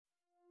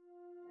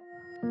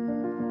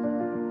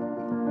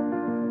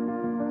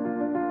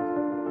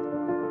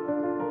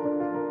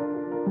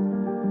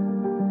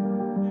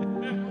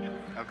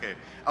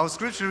Our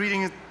scripture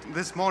reading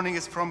this morning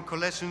is from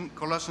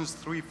Colossians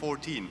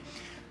 3:14.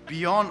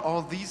 Beyond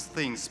all these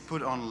things,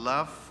 put on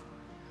love,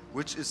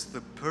 which is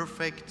the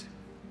perfect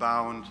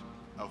bond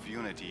of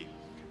unity.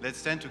 Let's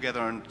stand together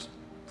and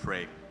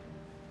pray.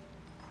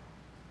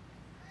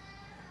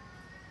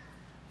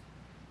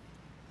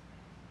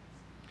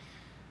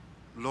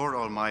 Lord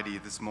Almighty,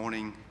 this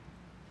morning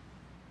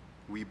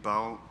we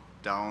bow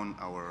down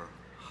our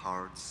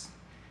hearts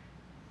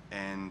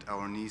and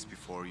our knees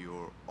before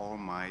your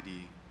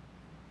almighty,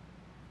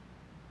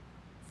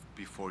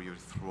 before your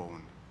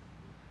throne.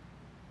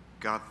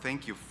 God,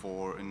 thank you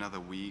for another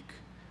week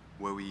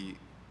where we,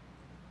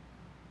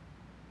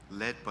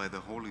 led by the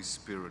Holy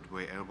Spirit,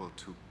 were able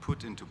to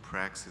put into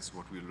practice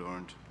what we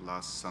learned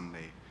last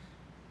Sunday.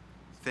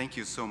 Thank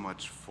you so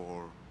much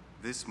for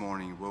this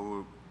morning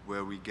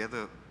where we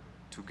gather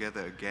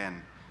together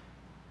again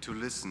to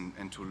listen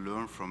and to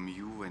learn from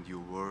you and your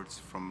words,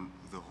 from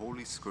the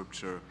Holy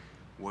Scripture,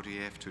 what we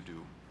have to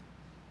do,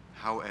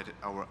 how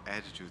our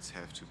attitudes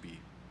have to be.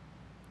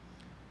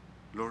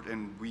 Lord,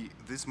 and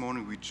this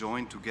morning we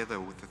join together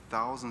with the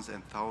thousands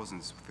and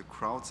thousands, with the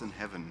crowds in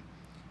heaven,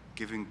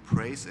 giving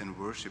praise and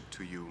worship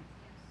to you,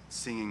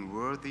 singing,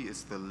 "Worthy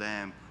is the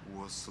Lamb who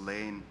was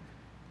slain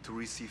to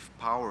receive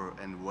power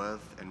and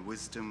wealth and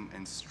wisdom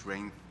and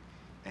strength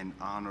and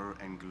honor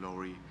and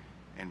glory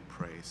and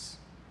praise."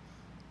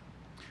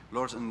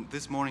 Lord, and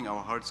this morning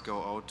our hearts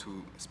go out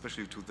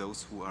especially to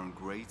those who are in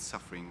great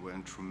suffering, who are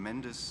in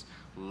tremendous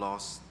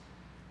loss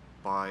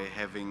by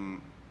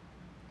having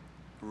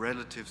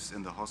relatives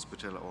in the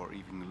hospital or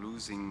even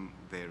losing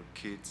their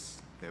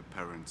kids, their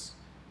parents,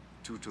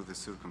 due to the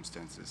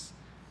circumstances.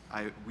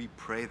 We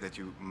pray that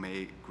you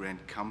may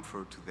grant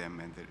comfort to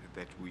them and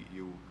that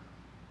you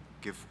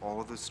give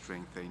all the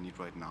strength they need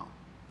right now.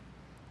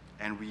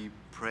 And we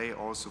pray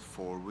also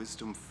for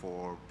wisdom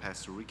for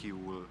Pastor Ricky, who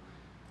will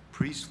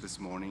preach this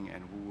morning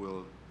and who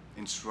will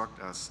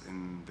instruct us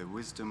in the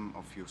wisdom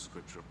of your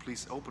scripture.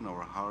 Please open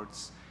our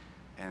hearts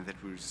and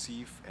that we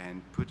receive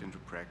and put into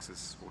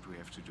practice what we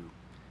have to do.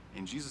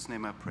 In Jesus'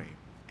 name I pray.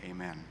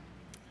 Amen.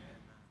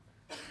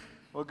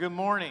 Well, good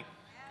morning.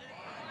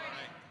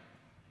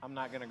 I'm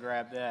not going to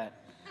grab that.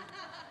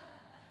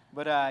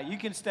 But you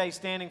can stay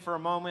standing for a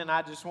moment.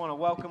 I just want to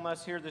welcome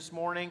us here this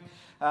morning.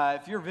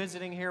 If you're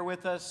visiting here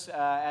with us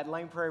at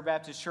Lane Prairie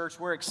Baptist Church,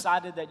 we're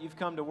excited that you've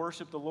come to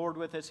worship the Lord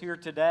with us here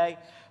today.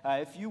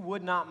 If you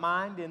would not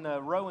mind, in the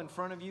row in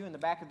front of you, in the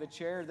back of the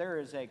chair, there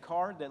is a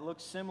card that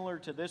looks similar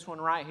to this one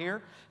right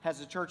here. Has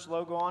the church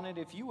logo on it.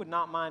 If you would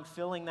not mind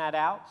filling that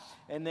out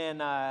and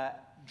then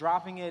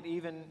dropping it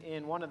even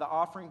in one of the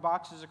offering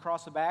boxes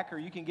across the back, or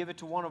you can give it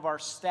to one of our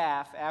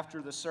staff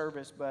after the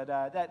service. But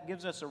that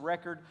gives us a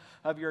record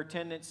of your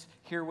attendance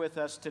here with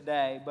us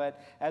today.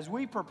 But as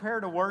we prepare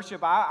to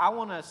worship, I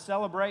want to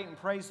celebrate and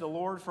praise the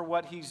Lord for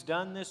what He's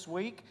done this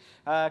week.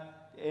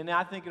 And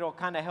I think it'll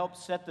kind of help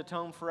set the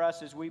tone for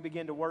us as we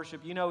begin to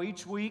worship. You know,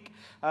 each week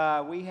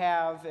we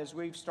have, as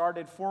we've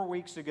started 4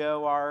 weeks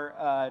ago,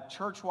 our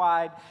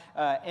church-wide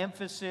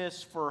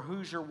emphasis for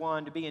Hoosier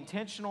One, to be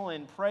intentional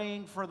in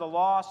praying for the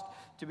lost,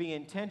 to be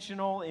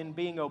intentional in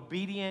being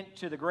obedient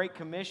to the Great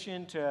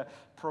Commission, to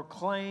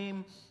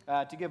proclaim,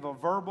 to give a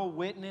verbal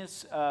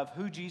witness of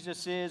who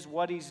Jesus is,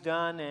 what He's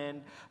done,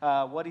 and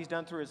what He's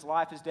done through His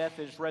life, His death,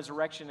 His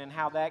resurrection, and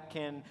how that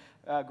can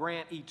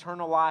grant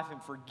eternal life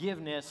and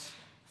forgiveness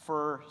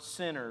for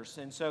sinners.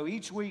 And so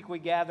each week we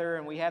gather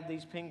and we have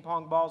these ping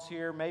pong balls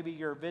here. Maybe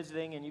you're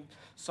visiting and you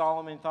saw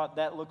them and thought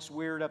that looks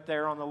weird up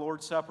there on the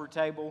Lord's Supper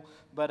table.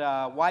 But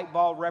a white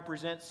ball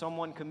represents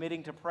someone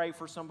committing to pray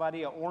for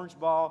somebody. An orange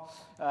ball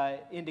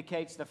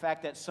indicates the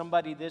fact that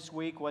somebody this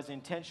week was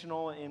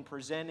intentional in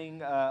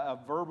presenting a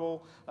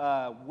verbal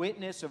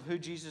witness of who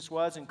Jesus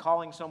was and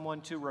calling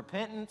someone to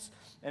repentance.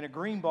 And a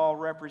green ball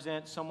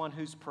represents someone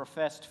who's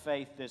professed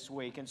faith this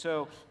week. And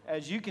so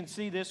as you can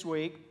see this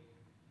week,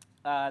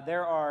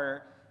 there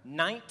are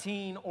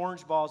 19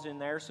 orange balls in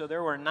there, so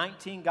there were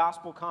 19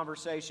 gospel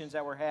conversations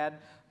that were had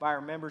by our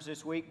members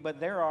this week,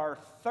 but there are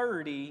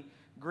 30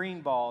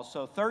 green balls,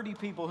 so 30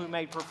 people who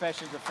made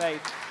professions of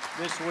faith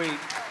this week.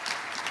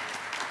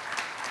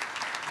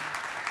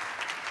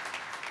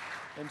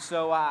 And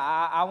so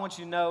I want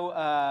you to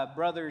know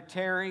Brother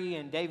Terry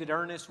and David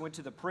Ernest went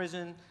to the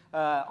prison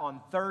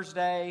on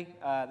Thursday.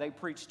 They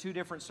preached 2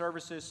 different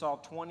services, saw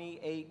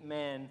 28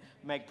 men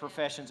make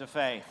professions of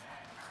faith.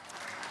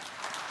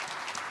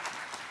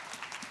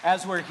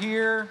 As we're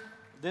here,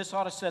 this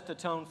ought to set the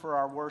tone for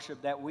our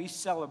worship, that we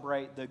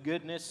celebrate the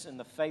goodness and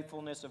the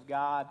faithfulness of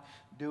God,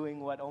 doing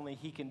what only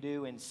He can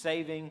do in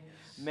saving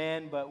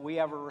men, but we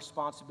have a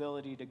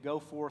responsibility to go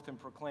forth and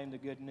proclaim the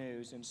good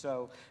news. And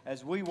so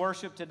as we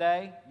worship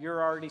today,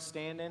 you're already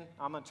standing.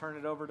 I'm going to turn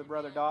it over to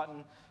Brother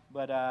Doughton,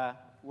 but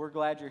we're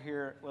glad you're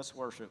here. Let's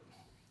worship.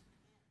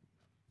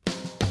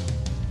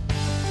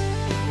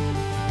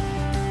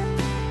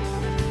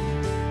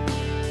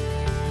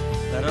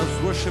 Let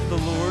us worship the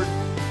Lord.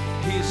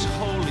 He is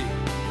holy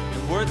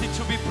and worthy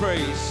to be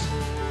praised.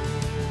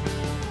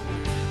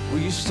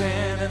 We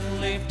stand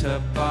and lift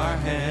up our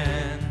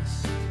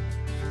hands,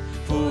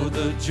 For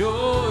the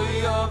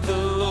joy of the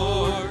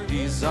Lord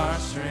is our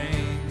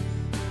strength.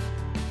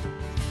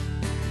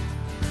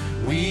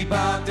 We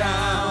bow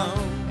down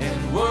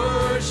and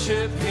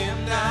worship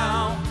Him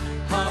now.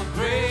 How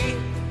great,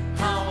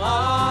 how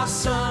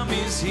awesome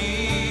is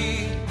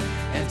He.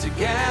 And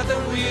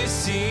together we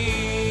sing.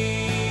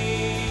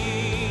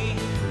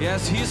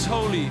 Yes, He's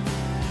holy.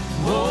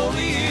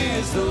 Holy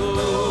is the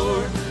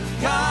Lord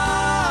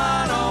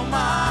God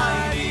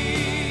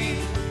Almighty.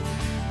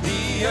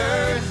 The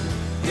earth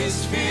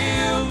is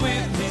filled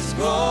with His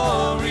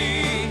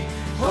glory.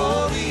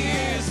 Holy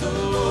is the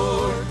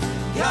Lord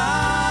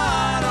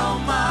God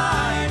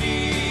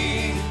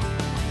Almighty.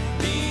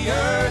 The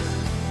earth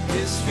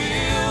is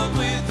filled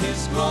with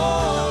His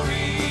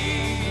glory.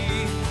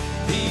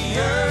 The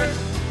earth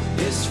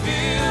is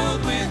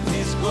filled with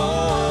His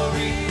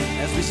glory.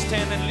 As we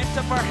stand and lift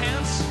up our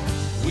hands,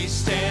 we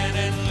stand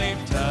and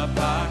lift up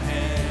our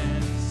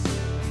hands.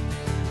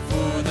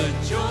 For the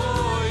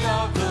joy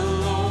of the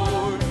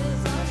Lord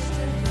is our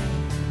strength.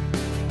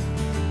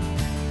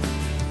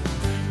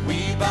 We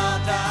bow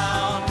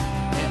down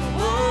and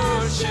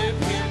worship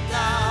Him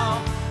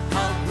now.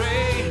 How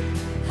great,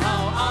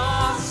 how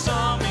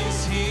awesome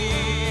is He.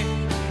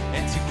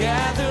 And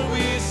together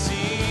we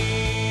sing.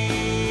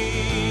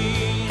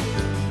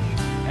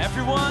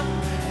 Everyone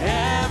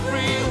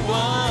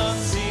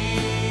sing.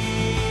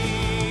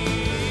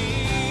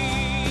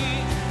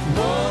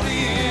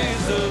 Holy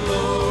is the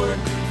Lord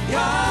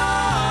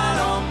God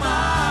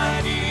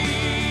Almighty.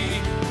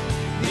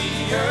 The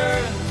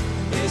earth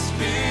is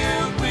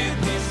filled with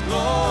His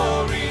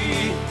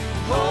glory.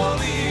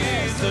 Holy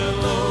is the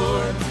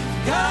Lord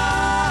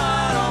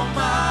God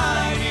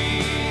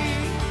Almighty.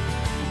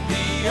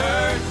 The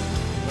earth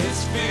is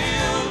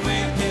filled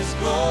with His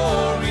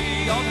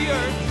glory. All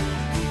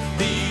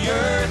the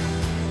earth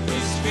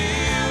is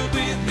filled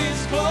with His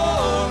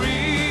glory.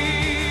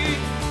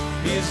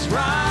 Is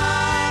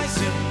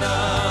rising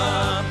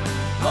up.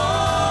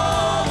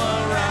 All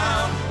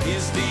around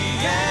is the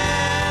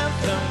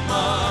anthem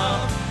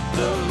of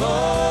the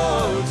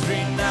Lord's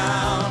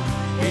renown.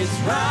 Is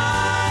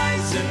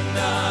rising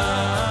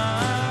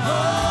up.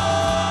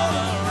 All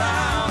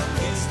around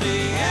is the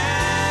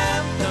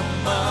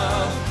anthem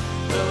of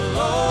the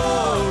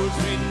Lord's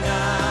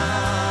renown.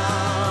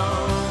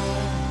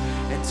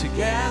 And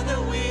together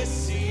we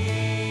sing.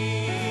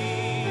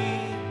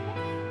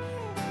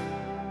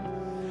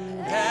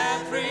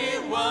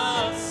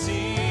 Everyone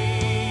sing.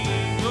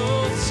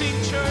 Oh, sing,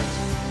 church.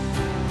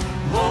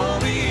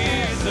 Holy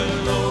is the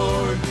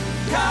Lord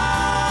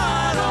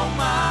God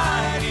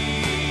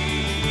Almighty.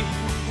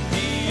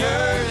 The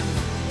earth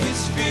is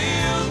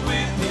filled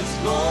with His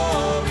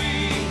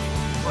glory.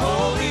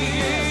 Holy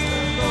is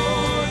the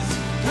Lord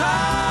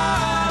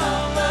God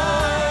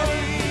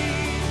Almighty.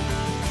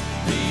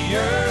 The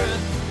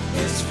earth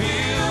is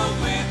filled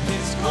with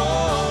His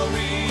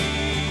glory.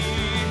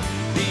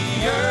 The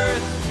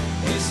earth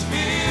is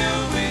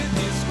filled with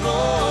His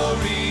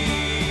glory.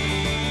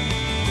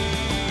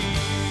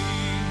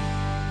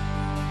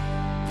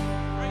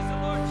 Praise the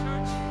Lord,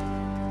 church.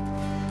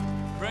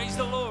 Praise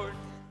the Lord.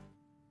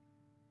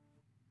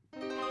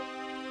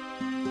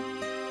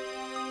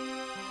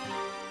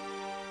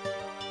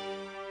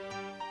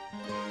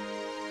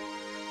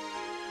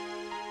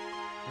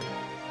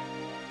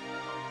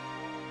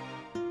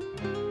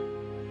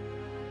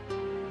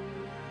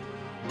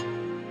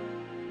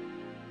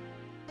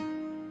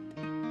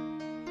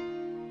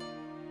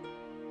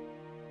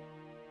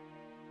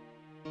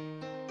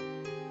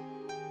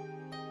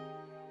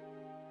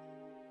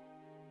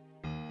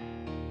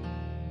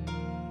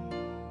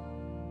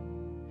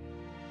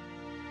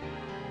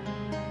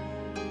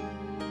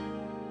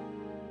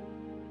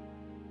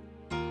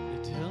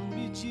 Tell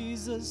me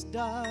Jesus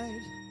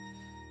died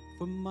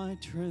for my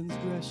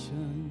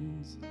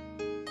transgressions,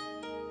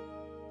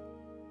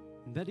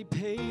 and that He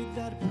paid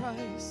that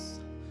price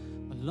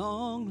a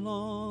long,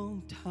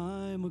 long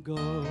time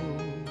ago,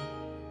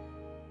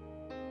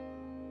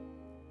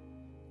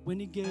 when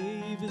He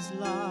gave His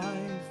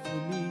life for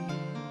me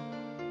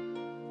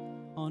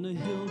on a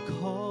hill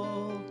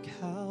called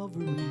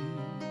Calvary.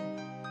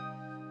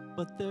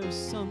 But there's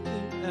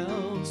something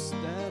else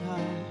that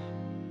I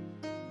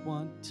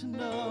want to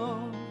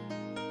know.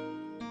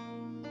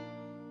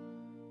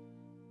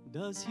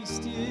 Does He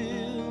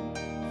still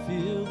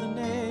feel the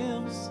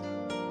nails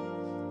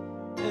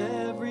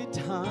every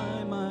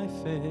time I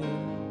fail?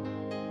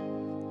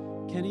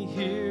 Can He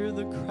hear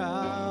the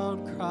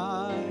crowd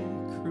cry,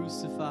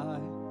 crucify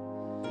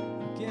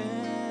again?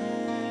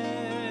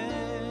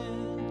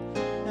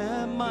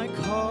 Am I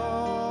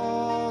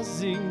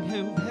causing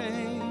Him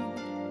pain?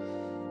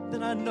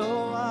 Then I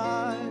know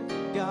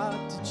I've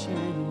got to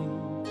change.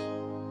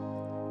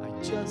 I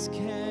just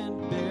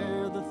can't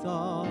bear the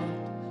thought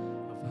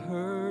of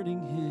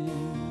hurting Him.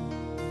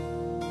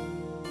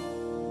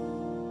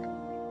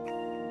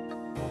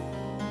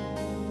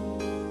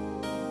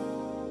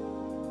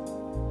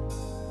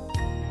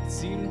 It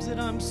seems that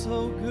I'm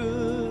so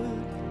good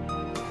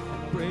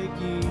at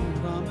breaking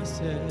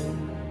promises,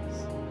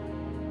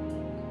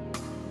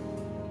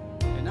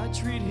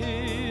 treat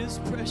His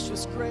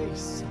precious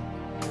grace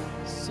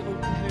so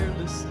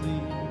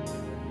carelessly.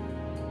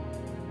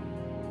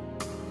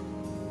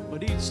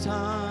 But each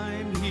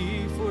time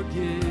He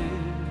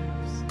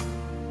forgives,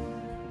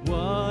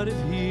 what if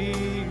He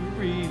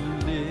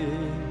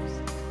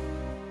relives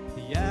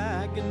the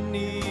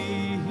agony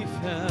He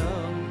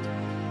felt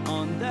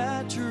on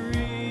that tree?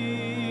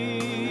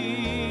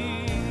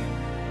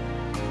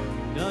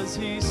 Does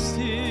He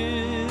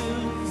still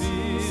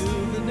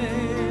feel the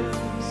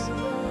nails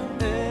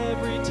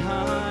every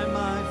time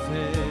I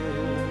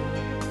fail?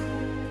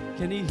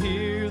 Can He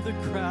hear the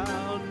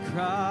crowd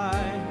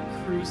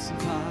cry,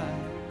 crucify?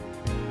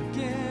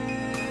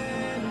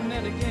 Again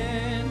and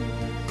again,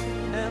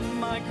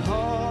 am I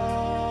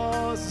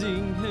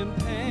causing Him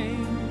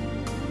pain?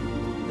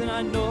 Then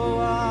I know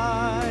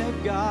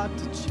I've got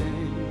to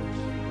change.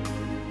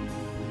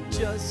 I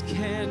just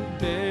can't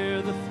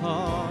bear the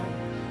thought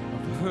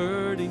of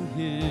hurting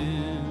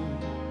Him.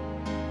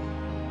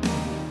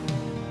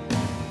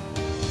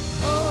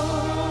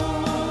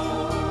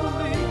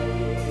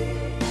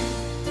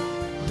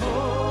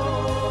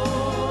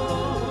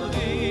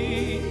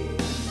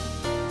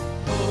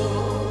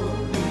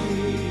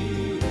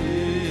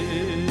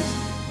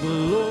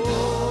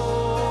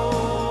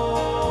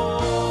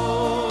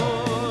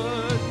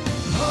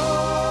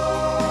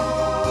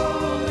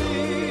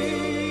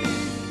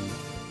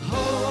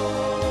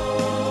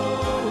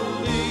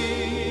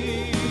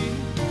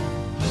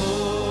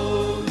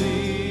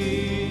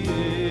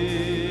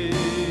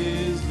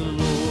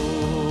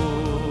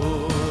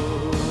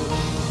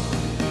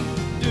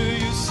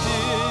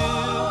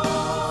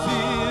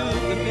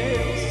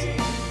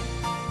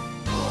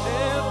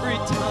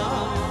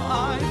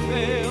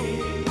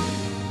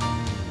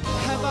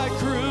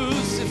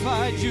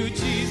 You,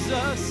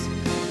 Jesus,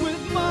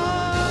 with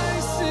my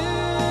sin.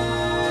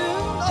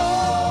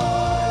 Oh,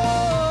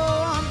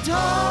 I'm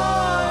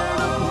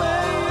tired of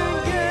playing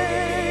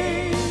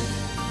games.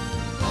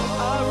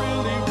 I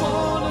really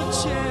want to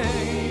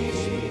change.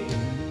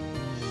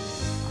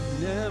 I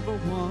never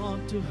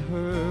want to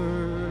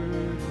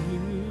hurt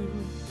you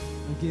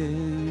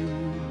again.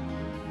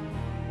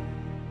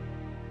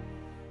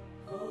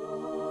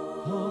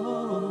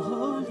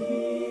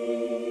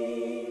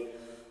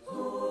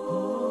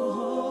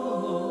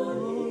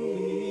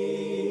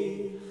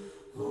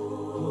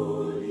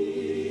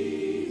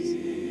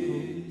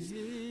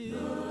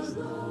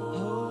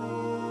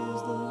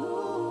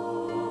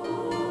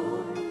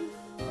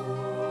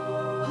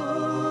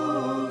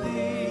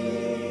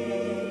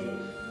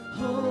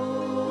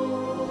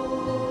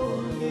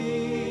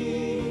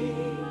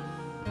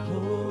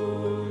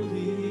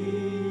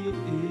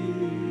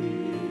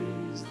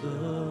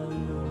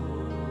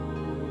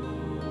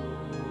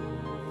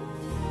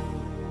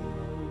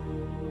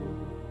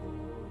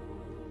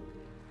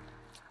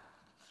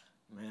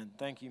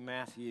 Thank you,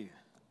 Matthew.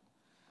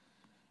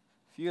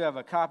 If you have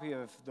a copy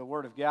of the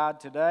Word of God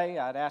today,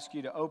 I'd ask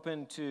you to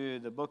open to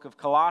the book of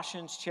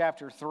Colossians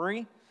chapter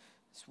 3.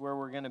 It's where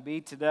we're going to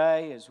be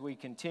today as we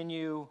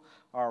continue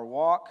our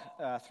walk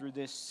through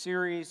this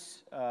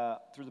series,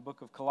 through the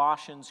book of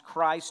Colossians,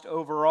 Christ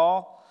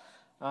Overall.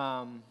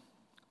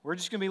 We're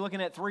just going to be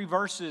looking at 3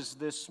 verses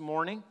this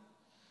morning.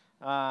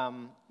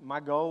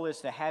 My goal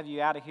is to have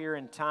you out of here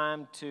in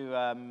time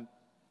to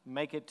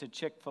make it to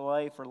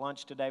Chick-fil-A for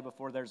lunch today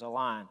before there's a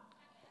line.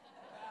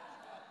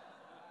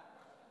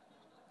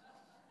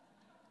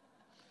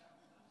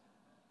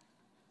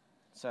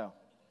 So,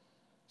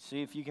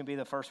 see if you can be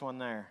the first one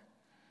there.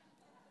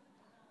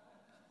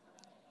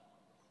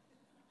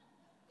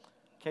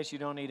 In case you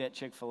don't eat at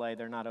Chick-fil-A,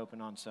 they're not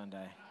open on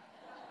Sunday.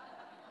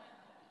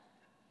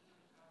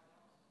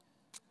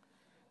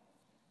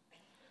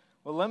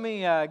 Well, let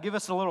me give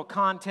us a little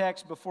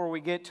context before we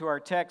get to our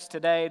text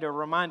today to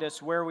remind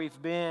us where we've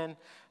been.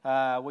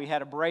 We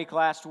had a break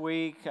last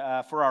week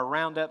for our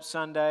Roundup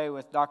Sunday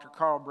with Dr.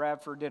 Carl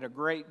Bradford. Did a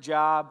great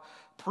job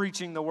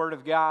preaching the Word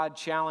of God,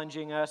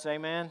 challenging us.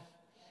 Amen?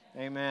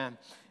 Amen.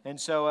 And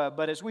so,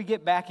 but as we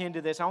get back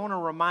into this, I want to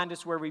remind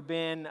us where we've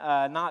been,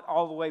 not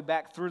all the way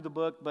back through the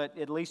book, but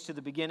at least to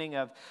the beginning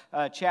of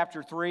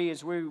chapter 3.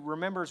 As we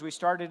remember, as we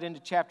started into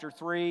chapter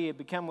 3, it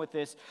began with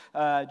this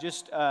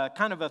just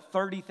kind of a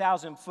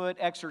 30,000-foot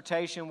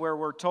exhortation where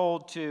we're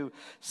told to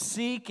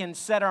seek and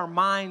set our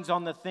minds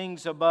on the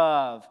things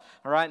above,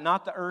 all right,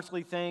 not the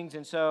earthly things.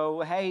 And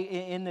so, hey,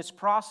 in this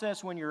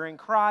process, when you're in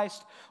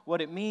Christ,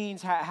 what it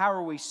means, how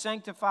are we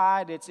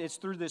sanctified? It's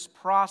through this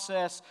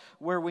process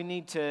where we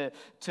need to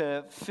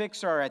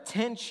fix our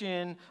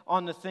attention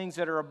on the things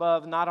that are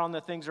above, not on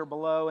the things that are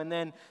below. And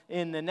then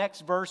in the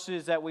next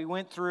verses that we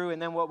went through,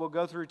 and then what we'll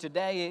go through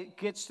today, it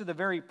gets to the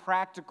very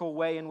practical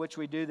way in which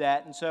we do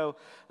that. And so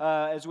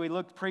as we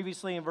looked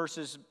previously in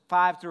verses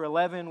 5 through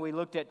 11, we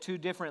looked at 2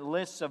 different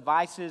lists of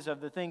vices of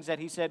the things that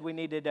he said we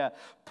needed to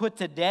put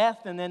to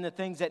death, and then the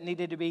things that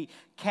needed to be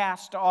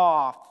cast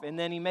off. And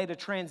then he made a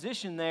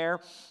transition there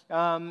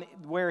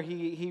where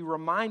he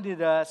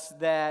reminded us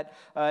that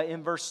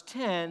in verse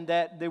 10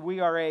 that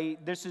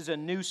this is a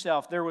new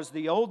self. There was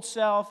the old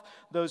self,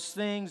 those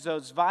things,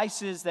 those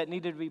vices that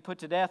needed to be put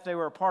to death. They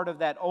were a part of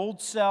that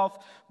old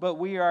self, but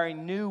we are a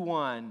new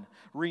one,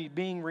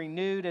 being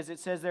renewed, as it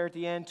says there at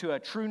the end, to a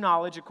true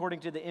knowledge according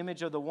to the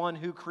image of the one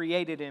who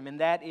created him, and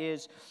that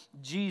is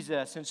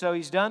Jesus. And so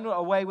he's done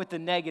away with the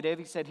negative.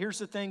 He said, here's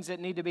the things that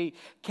need to be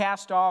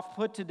cast off,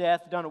 put to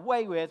death, done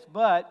away with.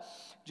 But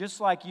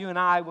just like you and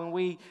I, when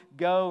we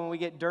go and we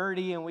get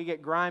dirty and we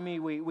get grimy,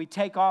 we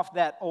take off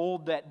that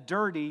old, that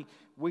dirty,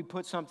 we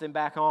put something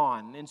back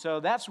on. And so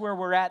that's where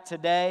we're at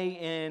today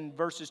in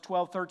verses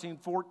 12, 13,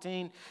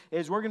 14,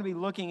 is we're going to be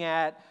looking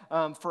at,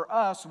 for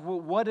us,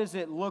 what does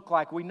it look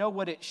like? We know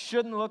what it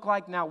shouldn't look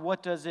like. Now,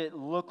 what does it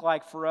look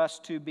like for us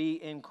to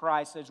be in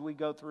Christ as we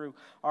go through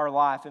our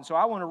life? And so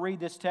I want to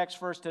read this text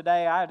first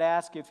today. I'd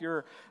ask if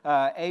you're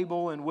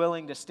able and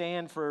willing to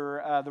stand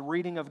for the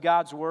reading of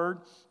God's Word.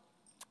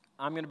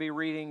 I'm going to be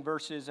reading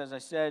verses, as I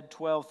said,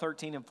 12,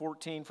 13, and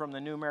 14 from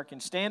the New American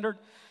Standard.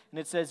 And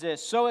it says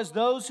this: "So as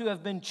those who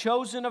have been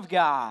chosen of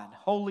God,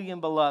 holy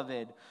and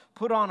beloved,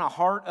 put on a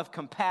heart of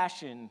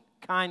compassion,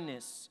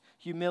 kindness,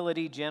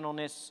 humility,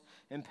 gentleness,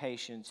 and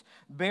patience,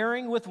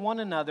 bearing with one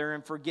another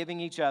and forgiving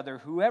each other.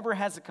 Whoever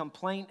has a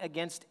complaint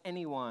against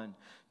anyone,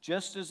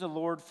 just as the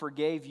Lord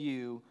forgave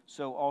you,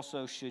 so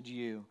also should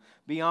you.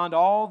 Beyond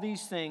all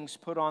these things,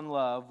 put on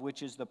love,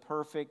 which is the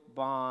perfect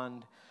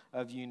bond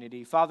of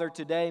unity." Father,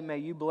 today may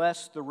you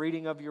bless the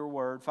reading of your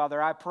word.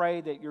 Father, I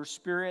pray that your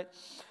Spirit,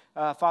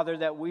 Father,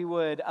 that we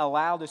would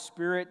allow the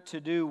Spirit to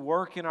do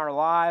work in our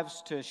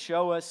lives, to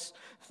show us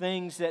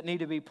things that need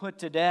to be put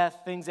to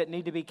death, things that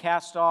need to be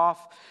cast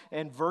off,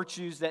 and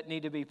virtues that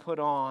need to be put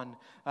on,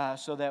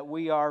 so that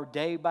we are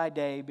day by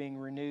day being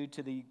renewed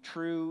to the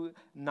true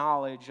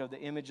knowledge of the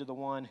image of the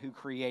one who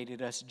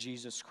created us,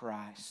 Jesus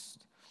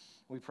Christ.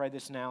 We pray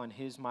this now in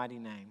His mighty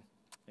name.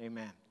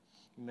 Amen.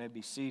 You may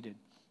be seated.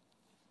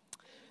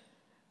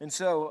 And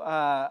so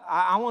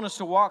I want us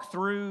to walk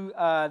through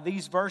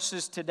these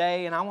verses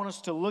today, and I want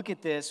us to look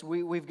at this.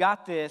 We've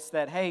got this,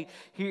 that, hey,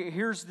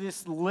 here's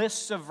this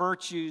list of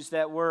virtues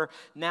that we're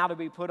now to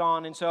be put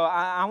on. And so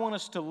I want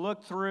us to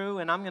look through,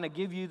 and I'm going to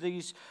give you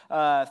these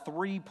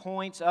 3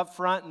 points up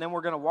front, and then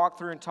we're going to walk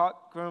through and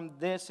talk from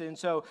this. And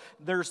so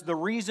there's the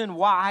reason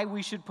why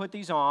we should put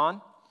these on,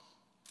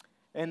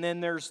 and then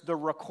there's the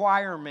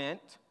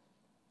requirement,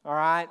 all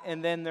right,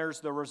 and then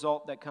there's the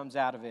result that comes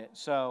out of it.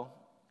 So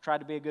tried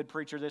to be a good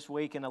preacher this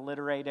week and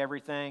alliterate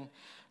everything.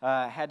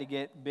 Had to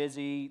get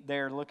busy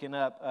there looking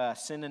up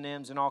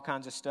synonyms and all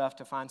kinds of stuff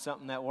to find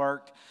something that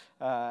worked.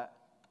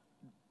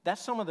 That's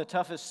some of the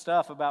toughest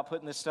stuff about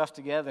putting this stuff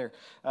together.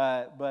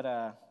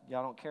 But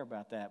y'all don't care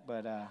about that.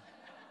 But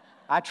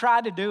I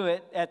try to do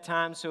it at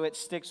times so it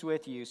sticks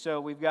with you.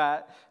 So we've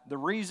got the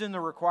reason,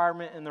 the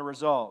requirement, and the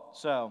result.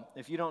 So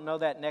if you don't know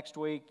that next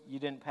week, you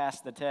didn't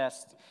pass the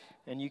test.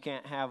 And you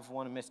can't have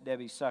one of Miss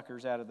Debbie's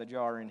suckers out of the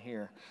jar in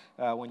here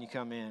when you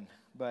come in.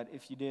 But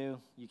if you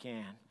do, you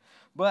can.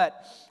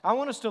 But I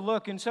want us to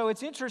look, and so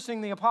it's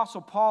interesting, the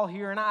Apostle Paul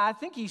here, and I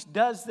think he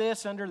does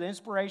this under the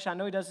inspiration. I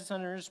know he does this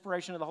under the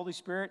inspiration of the Holy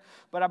Spirit,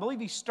 but I believe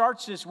he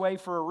starts this way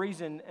for a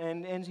reason.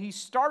 And he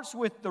starts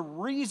with the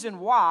reason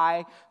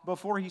why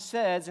before he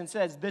says,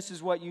 this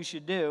is what you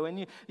should do.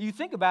 And you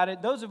think about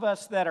it, those of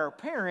us that are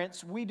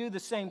parents, we do the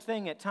same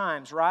thing at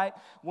times, right?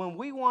 When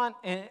we want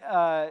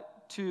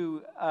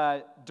to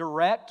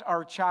direct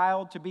our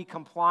child to be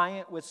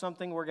compliant with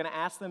something we're going to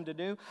ask them to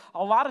do,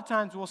 a lot of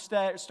times we'll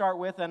start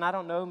with, and I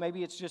don't know,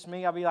 maybe it's just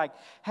me, I'll be like,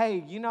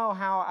 hey, you know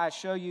how I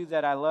show you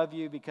that I love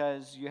you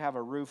because you have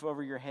a roof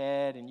over your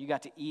head and you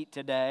got to eat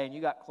today and you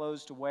got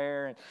clothes to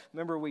wear, and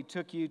remember we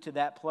took you to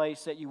that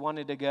place that you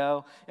wanted to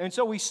go? And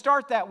so we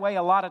start that way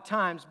a lot of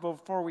times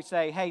before we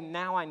say, hey,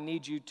 now I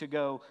need you to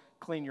go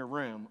clean your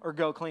room, or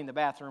go clean the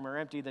bathroom, or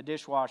empty the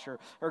dishwasher,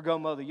 or go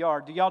mow the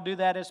yard. Do y'all do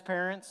that as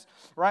parents?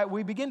 Right?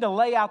 We begin to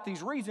lay out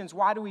these reasons.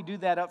 Why do we do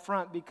that up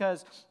front?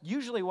 Because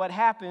usually what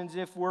happens,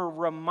 if we're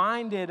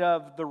reminded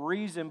of the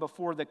reason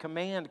before the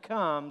command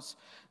comes,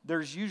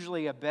 there's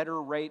usually a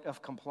better rate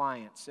of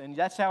compliance. And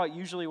that's how it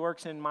usually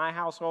works in my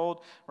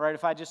household, right?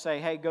 If I just say,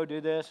 hey, go do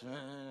this,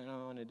 I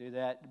don't want to do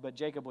that. But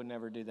Jacob would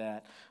never do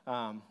that.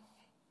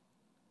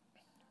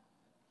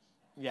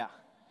 Yeah.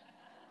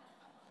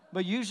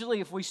 But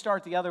usually if we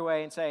start the other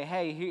way and say,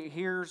 hey,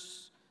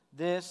 here's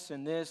this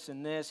and this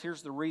and this,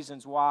 here's the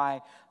reasons why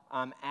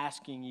I'm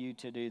asking you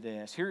to do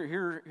this.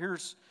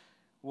 Here's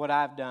what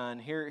I've done.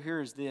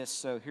 Here's this,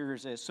 so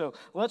here's this. So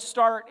let's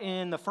start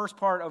in the first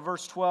part of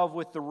verse 12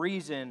 with the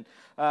reason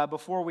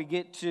before we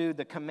get to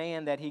the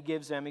command that he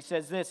gives them. He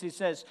says this, he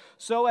says,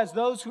 so as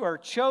those who are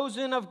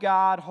chosen of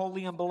God,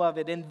 holy and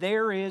beloved, and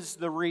there is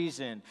the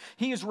reason.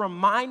 He is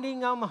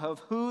reminding them of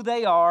who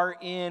they are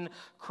in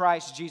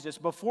Christ Jesus.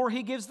 Before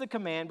he gives the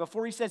command,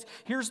 before he says,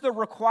 here's the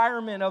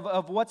requirement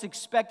of what's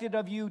expected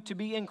of you to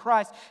be in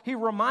Christ, he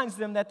reminds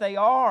them that they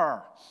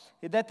are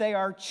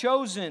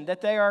chosen,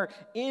 that they are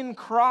in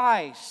Christ.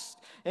 Christ.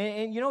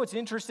 And you know what's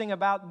interesting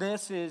about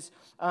this is,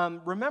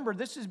 remember,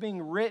 this is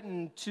being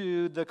written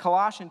to the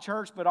Colossian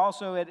church, but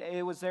also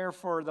it was there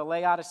for the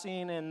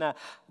Laodicean and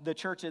the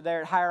church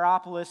there at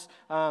Hierapolis.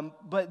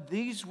 But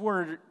these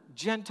were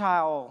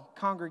Gentile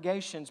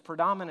congregations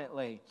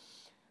predominantly.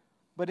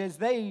 But as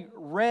they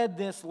read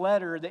this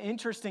letter, the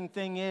interesting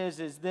thing is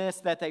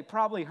this, that they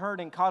probably heard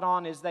and caught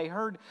on, is they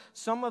heard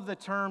some of the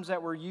terms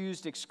that were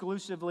used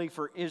exclusively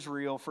for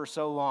Israel for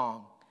so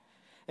long.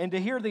 And to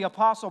hear the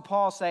Apostle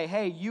Paul say,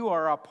 hey, you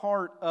are a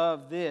part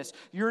of this.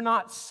 You're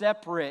not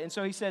separate. And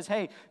so he says,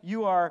 hey,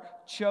 you are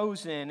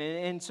chosen.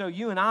 And so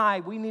you and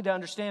I, we need to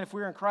understand, if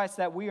we're in Christ,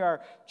 that we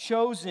are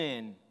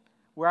chosen.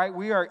 Right?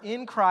 We are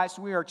in Christ.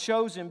 We are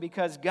chosen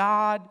because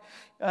God,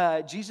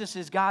 Jesus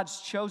is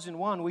God's chosen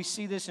one. We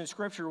see this in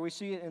Scripture. We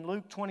see it in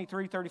Luke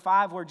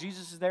 23:35, where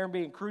Jesus is there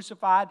being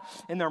crucified,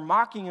 and they're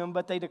mocking him,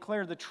 but they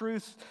declare the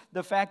truth,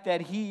 the fact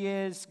that he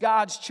is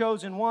God's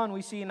chosen one.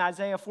 We see in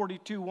Isaiah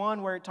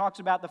 42:1, where it talks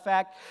about the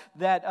fact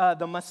that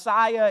the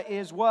Messiah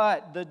is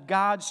what? The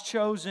God's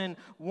chosen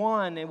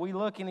one. And we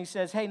look and he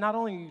says, hey, not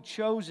only are you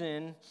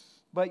chosen,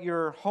 but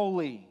you're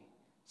holy,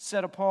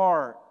 set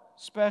apart,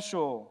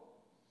 special.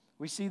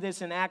 We see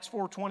this in Acts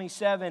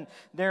 4:27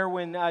 there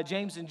when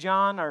James and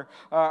John are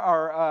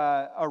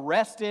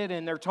arrested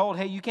and they're told,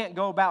 hey, you can't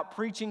go about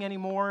preaching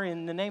anymore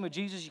in the name of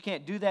Jesus. You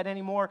can't do that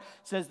anymore.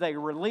 It says they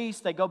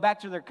release, they go back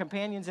to their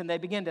companions and they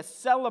begin to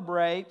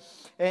celebrate,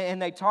 and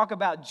they talk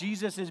about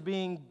Jesus as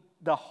being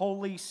the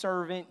holy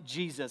servant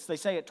Jesus. They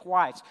say it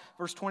twice,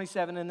 verse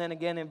 27 and then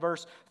again in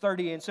verse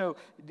 30. And so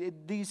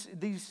these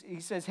he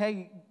says,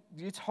 hey,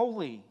 it's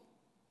holy,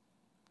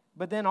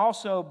 but then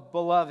also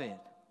beloved.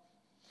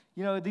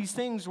 You know, these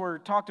things were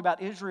talked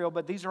about Israel,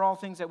 but these are all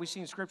things that we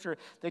see in Scripture.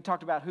 They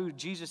talked about who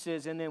Jesus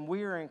is, and then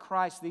we are in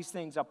Christ. These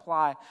things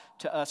apply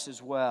to us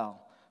as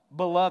well.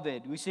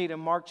 Beloved, we see it in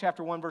Mark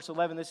chapter 1, verse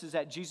 11. This is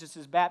at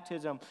Jesus'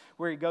 baptism,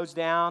 where he goes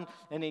down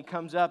and he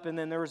comes up, and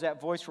then there was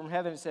that voice from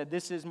heaven that said,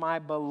 this is my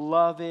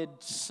beloved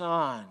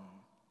Son.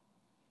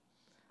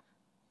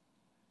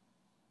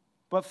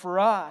 But for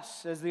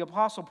us, as the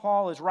Apostle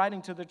Paul is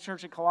writing to the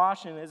church at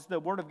Colossians, as the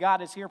Word of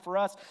God is here for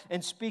us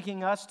and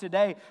speaking us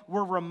today,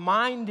 we're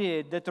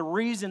reminded that the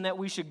reason that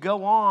we should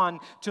go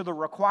on to the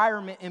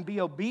requirement and be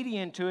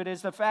obedient to it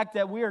is the fact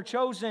that we are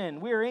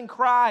chosen. We are in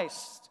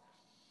Christ.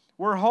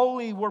 We're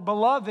holy. We're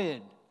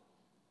beloved.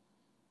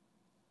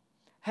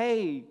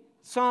 Hey,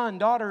 son,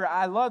 daughter,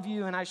 I love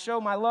you and I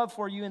show my love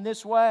for you in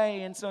this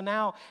way. And so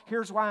now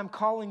here's why I'm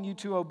calling you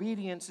to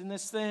obedience in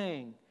this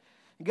thing.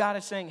 God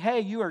is saying, hey,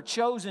 you are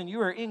chosen, you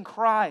are in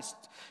Christ,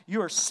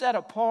 you are set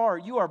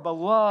apart, you are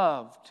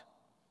beloved.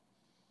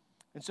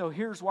 And so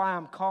here's why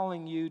I'm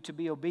calling you to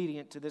be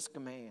obedient to this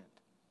command,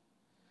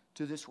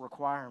 to this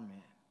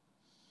requirement.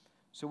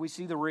 So we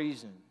see the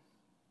reason.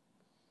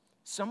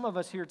 Some of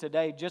us here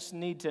today just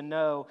need to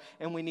know,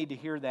 and we need to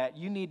hear that.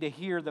 You need to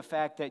hear the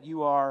fact that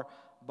you are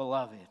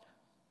beloved.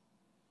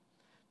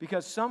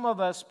 Because some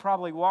of us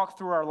probably walked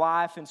through our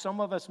life, and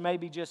some of us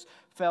maybe just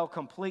fell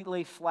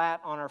completely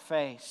flat on our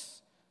face.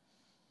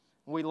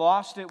 We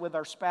lost it with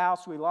our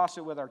spouse. We lost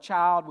it with our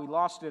child. We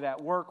lost it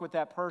at work with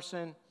that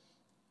person.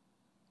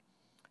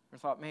 We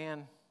thought,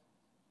 man,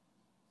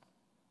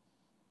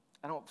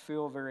 I don't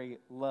feel very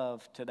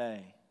loved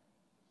today.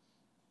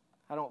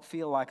 I don't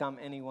feel like I'm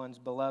anyone's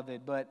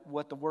beloved. But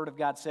what the Word of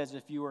God says,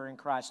 if you are in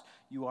Christ,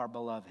 you are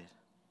beloved.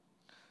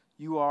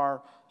 You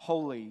are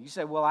holy. You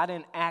say, well, I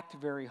didn't act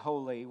very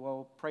holy.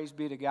 Well, praise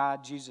be to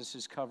God, Jesus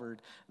has covered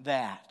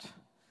that.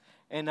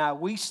 And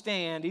we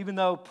stand, even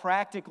though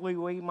practically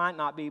we might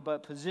not be,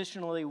 but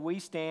positionally we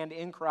stand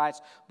in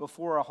Christ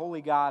before a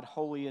holy God,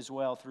 holy as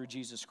well through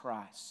Jesus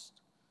Christ.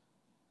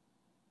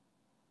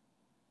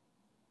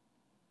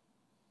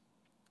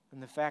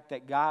 And the fact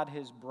that God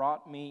has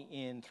brought me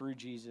in through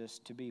Jesus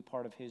to be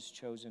part of His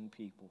chosen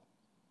people.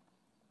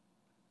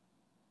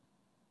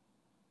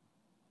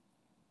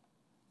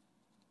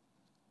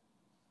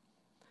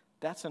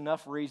 That's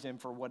enough reason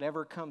for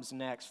whatever comes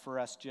next for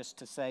us just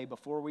to say,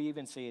 before we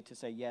even see it, to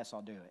say, yes,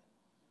 I'll do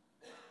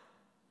it.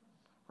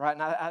 Right?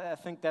 And I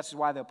think that's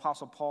why the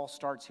Apostle Paul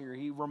starts here.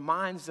 He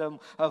reminds them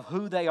of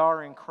who they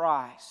are in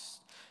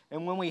Christ.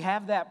 And when we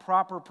have that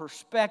proper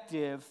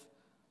perspective,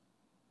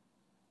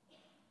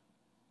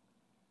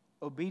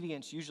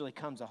 obedience usually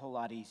comes a whole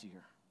lot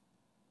easier.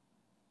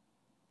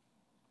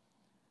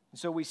 And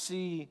so we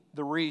see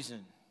the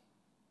reason.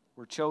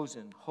 We're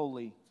chosen,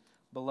 holy,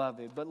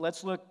 beloved. But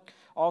let's look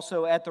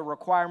also at the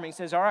requirement. He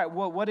says, all right,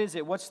 what is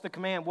it? What's the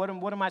command? What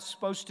am I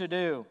supposed to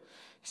do?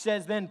 He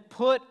says, then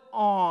put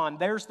on.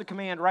 There's the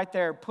command right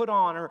there. Put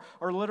on,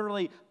 or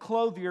literally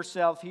clothe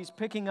yourself. He's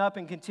picking up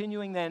and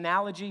continuing the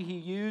analogy he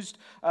used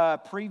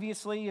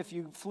previously. If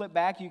you flip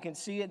back, you can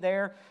see it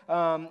there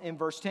in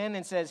verse 10.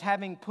 And says,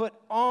 having put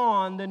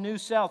on the new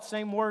self.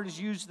 Same word is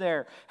used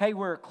there. Hey,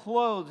 we're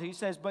clothed. He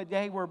says, but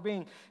hey,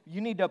 you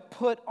need to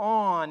put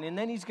on. And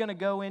then he's going to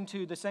go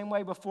into the same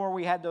way before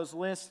we had those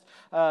lists,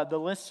 the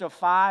lists of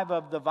 5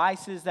 of the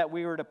vices that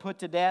we were to put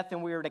to death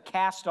and we were to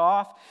cast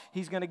off.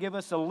 He's going to give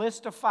us a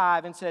list of to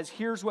 5 and says,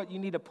 here's what you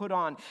need to put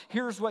on.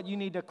 Here's what you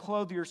need to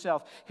clothe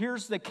yourself.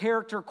 Here's the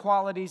character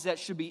qualities that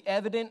should be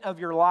evident of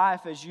your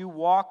life as you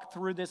walk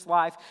through this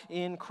life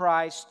in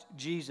Christ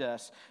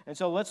Jesus. And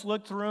so let's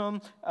look through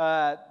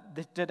them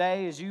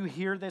today. As you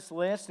hear this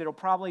list, it'll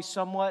probably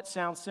somewhat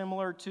sound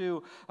similar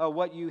to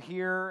what you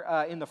hear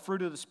in the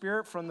fruit of the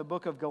Spirit from the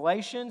book of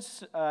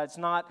Galatians. It's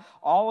not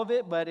all of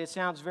it, but it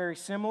sounds very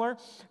similar.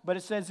 But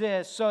it says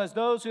this: so as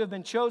those who have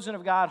been chosen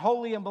of God,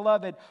 holy and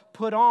beloved,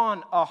 put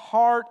on a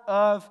heart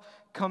of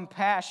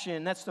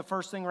compassion. That's the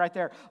first thing right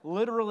there.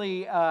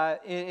 Literally,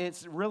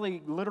 it's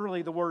really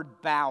literally the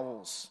word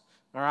bowels.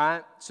 All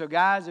right? So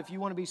guys, if you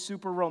want to be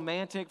super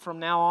romantic from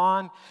now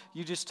on,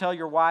 you just tell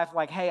your wife,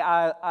 like, hey,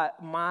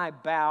 my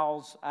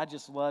bowels, I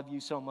just love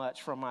you so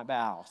much from my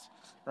bowels.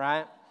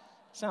 Right?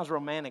 Sounds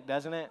romantic,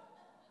 doesn't it?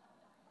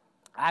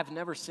 I've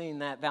never seen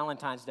that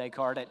Valentine's Day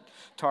card at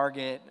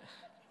Target.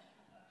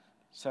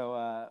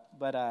 So,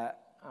 but I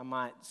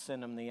might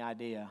send them the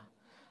idea.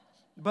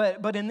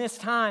 But in this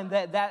time,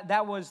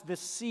 that was the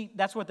seat.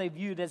 That's what they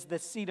viewed as the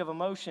seat of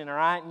emotion, all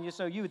right? And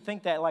so you would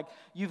think that like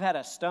you've had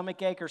a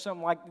stomach ache or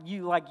something, like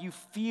you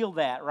feel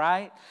that,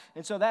 right?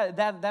 And so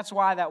that's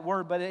why that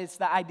word. But it's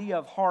the idea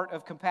of heart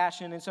of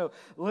compassion. And so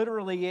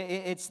literally,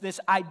 it's this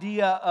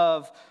idea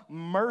of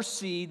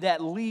mercy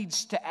that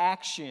leads to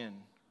action.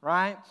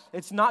 Right?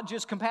 It's not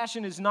just,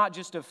 compassion is not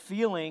just a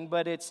feeling,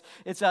 but it's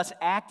us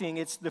acting.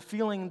 It's the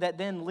feeling that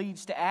then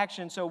leads to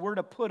action. So we're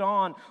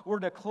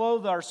to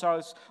clothe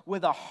ourselves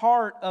with a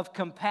heart of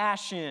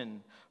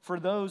compassion for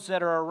those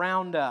that are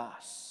around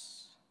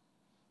us.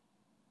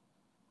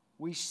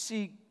 We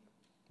seek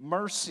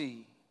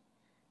mercy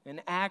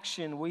and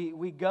action.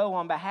 We go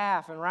on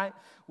behalf, and right?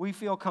 We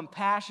feel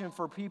compassion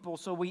for people,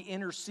 so we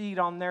intercede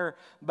on their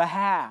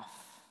behalf.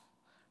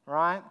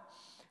 Right?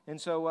 And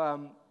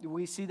so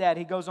we see that.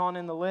 He goes on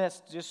in the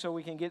list, just so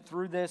we can get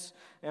through this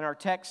in our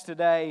text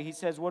today. He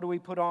says, what do we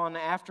put on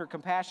after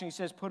compassion? He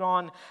says, put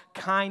on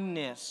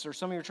kindness, or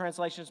some of your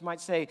translations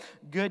might say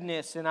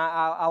goodness. And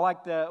I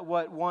like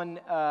what one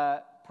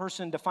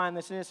person defined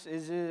this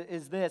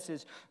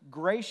is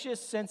gracious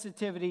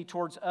sensitivity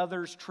towards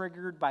others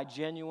triggered by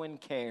genuine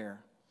care.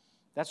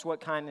 That's what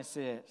kindness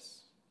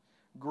is.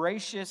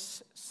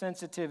 Gracious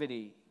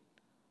sensitivity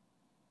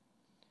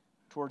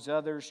towards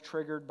others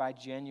triggered by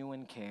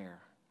genuine care.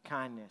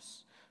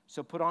 Kindness.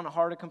 So put on a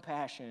heart of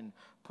compassion.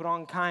 Put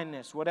on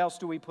kindness. What else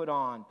do we put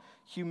on?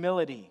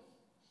 Humility.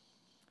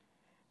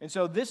 And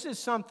so this is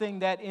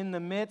something that in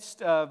the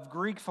midst of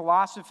Greek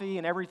philosophy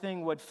and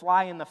everything would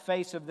fly in the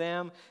face of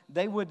them.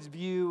 They would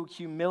view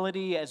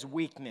humility as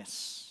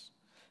weakness.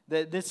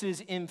 That this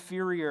is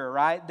inferior,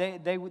 right?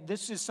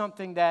 This is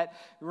something that,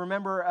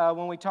 remember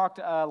when we talked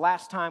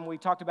last time, we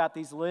talked about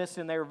these lists,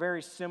 and they were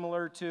very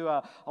similar to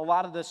a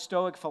lot of the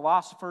Stoic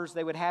philosophers.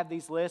 They would have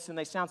these lists, and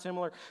they sound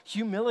similar.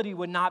 Humility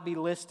would not be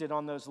listed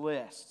on those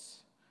lists,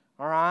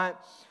 all right?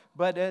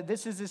 But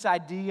this is this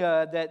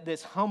idea that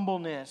this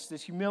humbleness,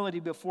 this humility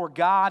before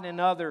God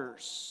and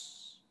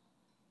others,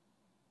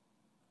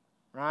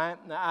 right?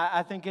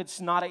 I think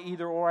it's not an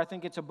either or. I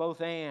think it's a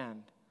both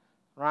and.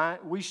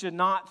 Right? We should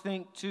not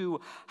think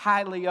too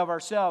highly of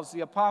ourselves.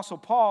 The Apostle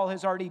Paul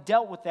has already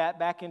dealt with that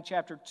back in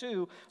chapter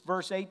 2,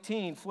 verse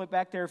 18. Flip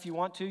back there if you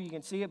want to. You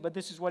can see it. But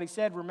this is what he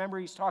said. Remember,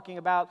 he's talking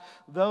about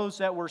those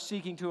that were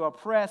seeking to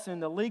oppress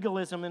and the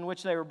legalism in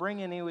which they were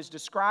bringing. He was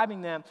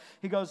describing them.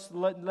 He goes,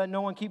 let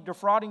no one keep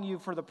defrauding you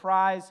for the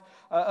prize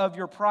of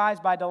your prize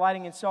by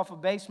delighting in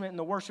self-abasement and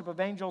the worship of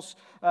angels,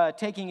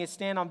 taking his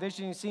stand on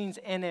visioning scenes,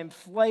 and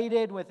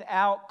inflated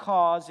without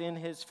cause in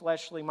his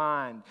fleshly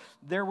mind.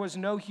 There was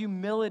no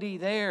humility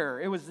there.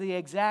 It was the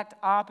exact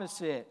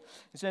opposite.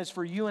 It says,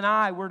 for you and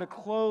I, we're to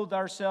clothe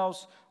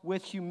ourselves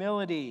with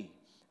humility.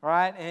 All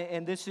right?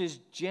 And this is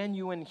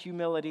genuine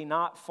humility,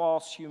 not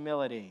false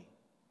humility.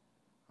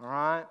 All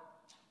right?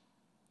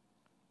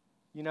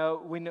 You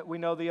know, we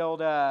know the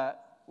old,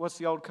 what's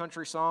the old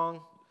country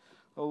song?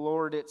 Oh,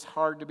 Lord, it's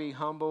hard to be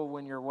humble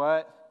when you're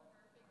what?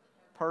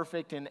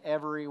 Perfect in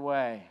every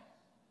way.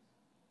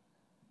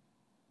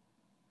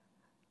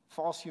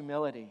 False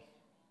humility.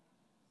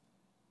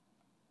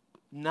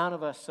 None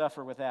of us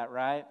suffer with that,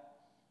 right?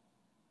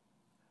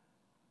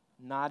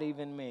 Not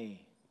even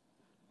me.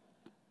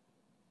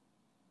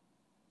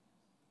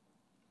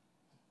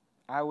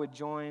 I would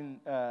join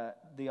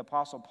the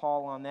Apostle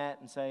Paul on that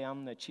and say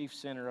I'm the chief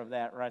sinner of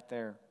that right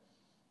there.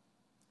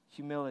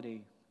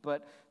 Humility.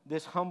 But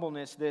this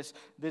humbleness,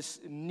 this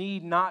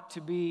need not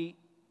to be,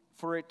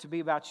 for it to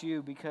be about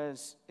you,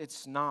 because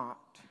it's not.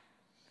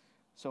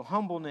 So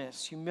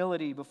humbleness,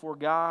 humility before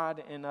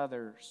God and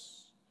others.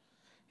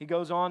 He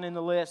goes on in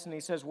the list and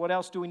he says, what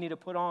else do we need to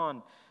put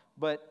on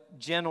but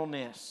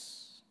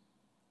gentleness,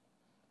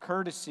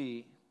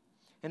 courtesy?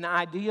 And the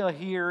idea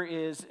here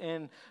is,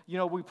 and you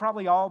know, we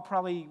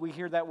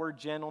hear that word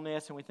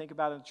gentleness and we think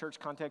about it in the church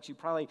context, you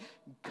probably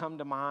come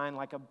to mind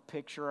like a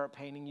picture or a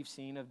painting you've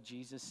seen of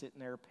Jesus sitting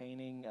there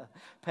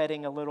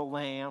petting a little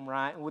lamb,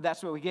 right? Well,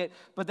 that's what we get.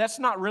 But that's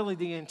not really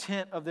the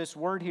intent of this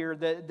word here.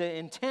 The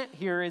intent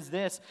here is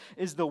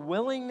the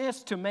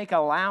willingness to make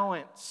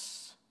allowance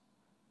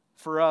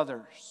for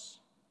others,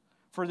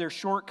 for their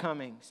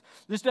shortcomings.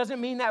 This doesn't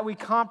mean that we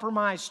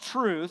compromise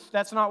truth.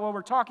 That's not what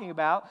we're talking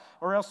about,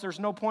 or else there's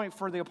no point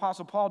for the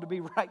Apostle Paul to be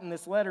writing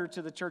this letter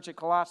to the church at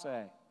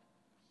Colossae.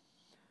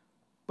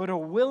 But a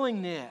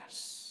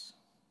willingness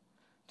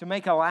to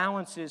make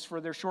allowances for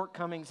their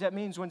shortcomings. That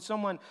means when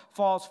someone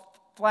falls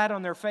flat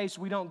on their face,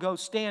 we don't go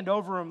stand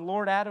over them,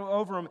 lord out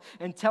over them,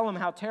 and tell them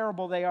how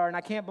terrible they are. And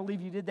I can't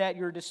believe you did that.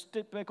 You're a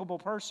despicable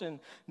person.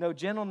 No,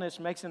 gentleness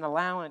makes an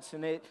allowance,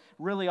 and it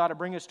really ought to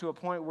bring us to a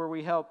point where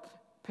we help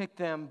pick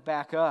them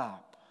back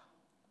up.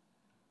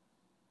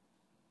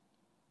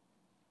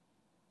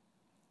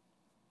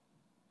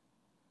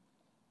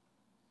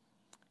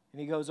 And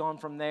he goes on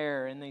from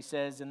there, and he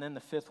says, and then the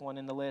fifth one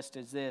in the list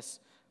is this,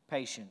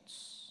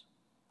 patience.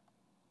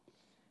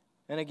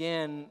 And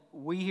again,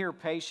 we hear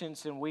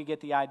patience and we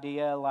get the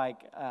idea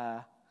like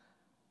I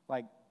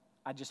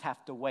just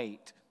have to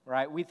wait,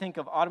 right?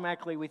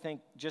 Automatically we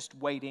think just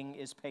waiting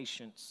is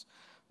patience.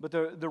 But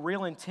the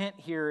real intent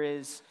here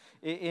is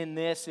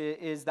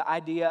the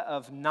idea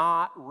of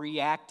not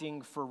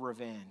reacting for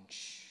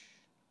revenge.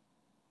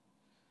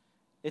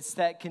 It's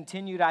that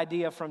continued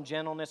idea from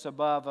gentleness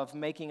above of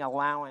making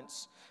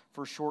allowance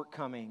for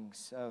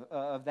shortcomings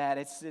of that.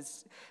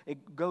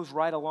 It goes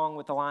right along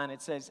with the line.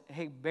 It says,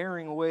 hey,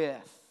 bearing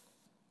with.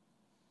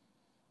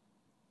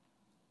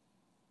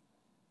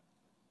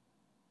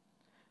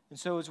 And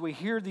so as we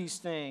hear these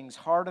things,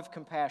 heart of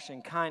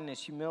compassion,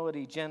 kindness,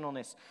 humility,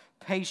 gentleness,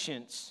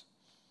 patience,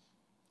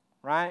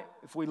 right?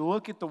 If we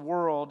look at the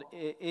world,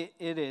 it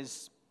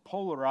is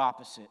polar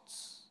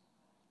opposites,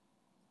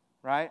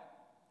 right?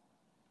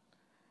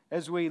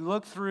 As we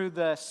look through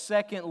the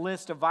second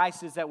list of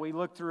vices that we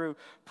looked through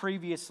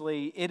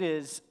previously, it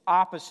is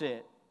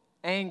opposite.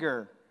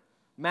 Anger,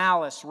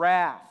 malice,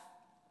 wrath,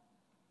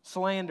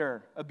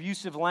 slander,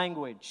 abusive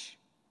language.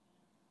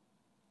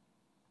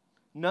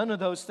 None of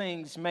those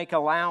things make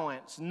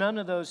allowance. None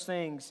of those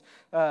things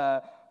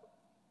are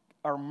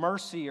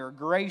mercy or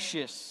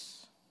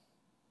gracious.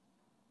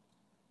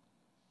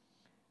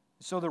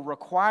 So the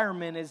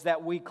requirement is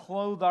that we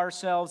clothe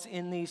ourselves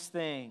in these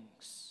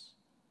things.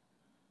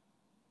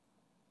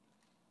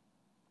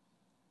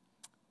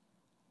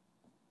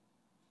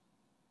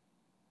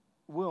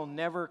 We'll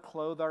never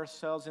clothe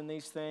ourselves in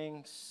these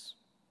things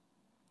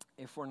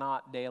if we're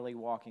not daily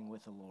walking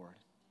with the Lord.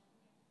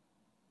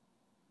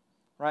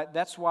 Right?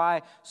 That's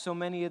why so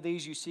many of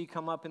these you see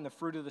come up in the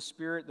fruit of the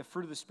Spirit. The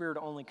fruit of the Spirit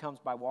only comes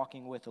by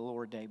walking with the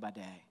Lord day by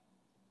day.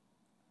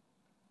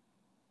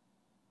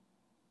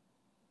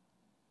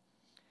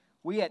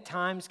 We at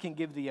times can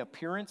give the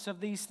appearance of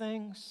these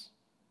things,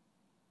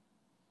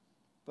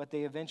 but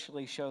they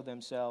eventually show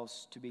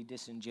themselves to be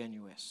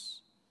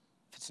disingenuous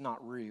if it's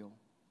not real.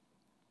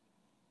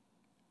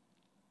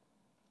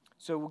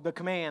 So the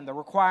command, the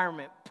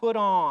requirement, put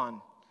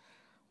on.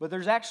 But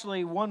there's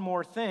actually one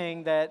more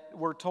thing that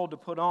we're told to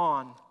put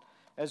on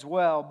as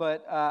well.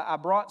 But I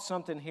brought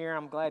something here.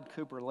 I'm glad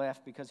Cooper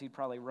left because he'd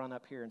probably run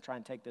up here and try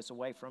and take this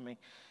away from me.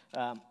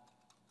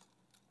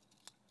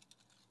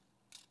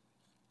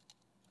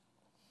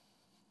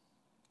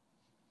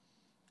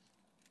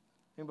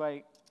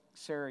 Anybody?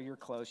 Sarah, you're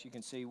close. You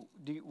can see.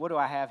 What do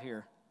I have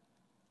here?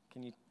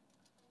 Can you?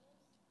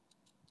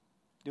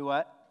 Do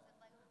what?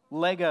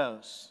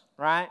 Legos,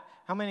 right?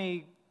 How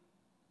many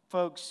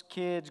folks,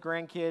 kids,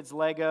 grandkids,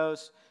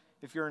 Legos?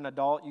 If you're an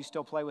adult, you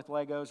still play with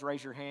Legos?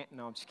 Raise your hand.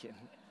 No, I'm just kidding.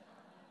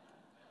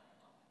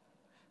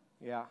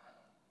 Yeah.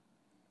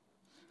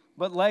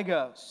 But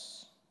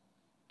Legos.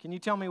 Can you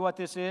tell me what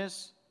this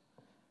is?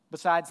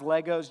 Besides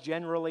Legos,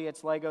 generally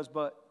it's Legos,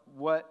 but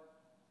what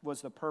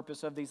was the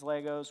purpose of these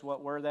Legos?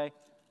 What were they?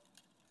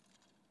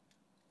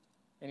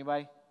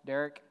 Anybody?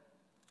 Derek?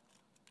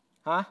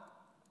 Huh?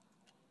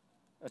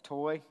 A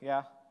toy?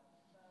 Yeah.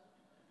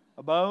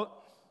 A boat?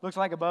 Looks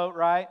like a boat,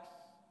 right?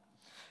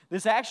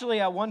 This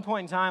actually at one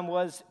point in time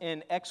was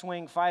an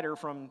X-Wing fighter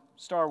from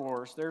Star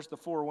Wars. There's the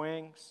 4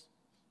 wings.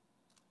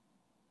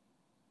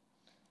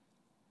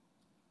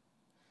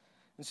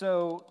 And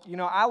so,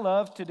 I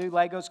love to do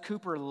Legos.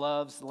 Cooper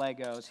loves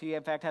Legos. He,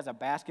 in fact, has a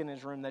basket in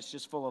his room that's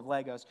just full of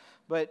Legos.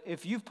 But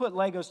if you've put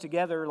Legos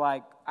together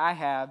like I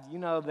have, you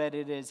know that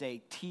it is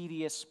a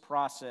tedious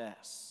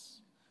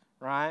process,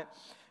 right?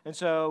 And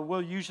so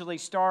we'll usually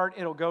start,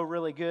 it'll go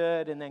really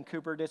good, and then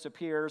Cooper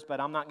disappears, but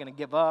I'm not going to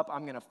give up.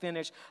 I'm going to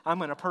finish. I'm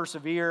going to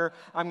persevere.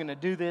 I'm going to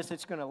do this.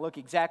 It's going to look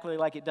exactly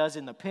like it does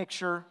in the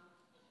picture.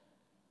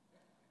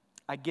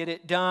 I get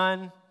it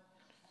done.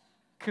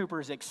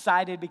 Cooper's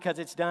excited because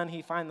it's done.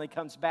 He finally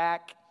comes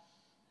back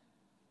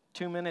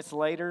 2 minutes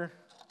later.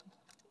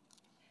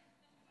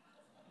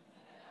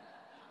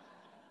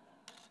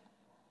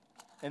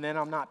 And then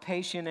I'm not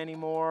patient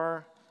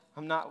anymore.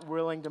 I'm not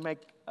willing to make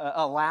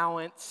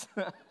allowance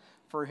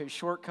for his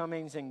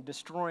shortcomings and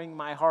destroying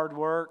my hard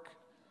work.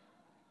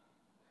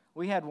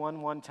 We had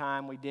one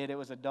time we did. It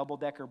was a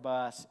double-decker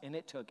bus, and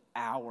it took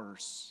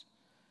hours.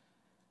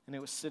 And it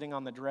was sitting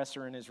on the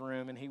dresser in his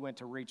room, and he went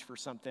to reach for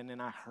something,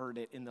 and I heard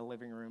it in the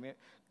living room.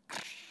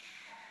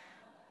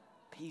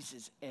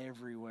 Pieces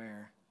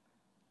everywhere.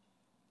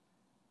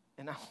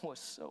 And I was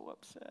so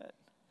upset.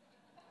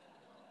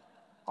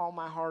 All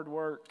my hard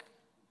work.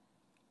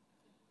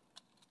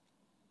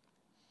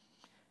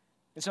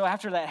 And so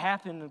after that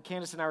happened,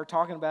 Candace and I were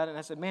talking about it, and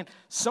I said, man,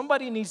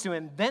 somebody needs to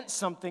invent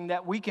something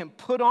that we can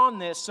put on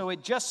this so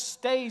it just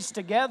stays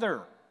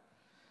together.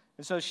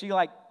 And so she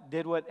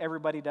did what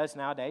everybody does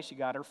nowadays. She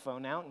got her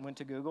phone out and went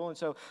to Google. And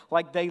so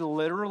they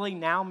literally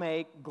now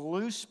make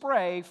glue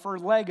spray for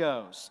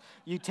Legos.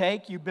 You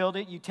build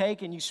it,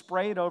 and you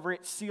spray it over,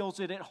 it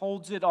seals it, it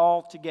holds it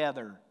all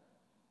together.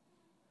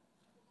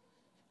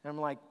 And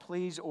I'm like,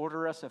 please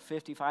order us a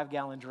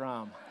 55-gallon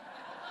drum.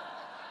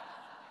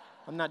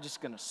 I'm not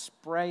just going to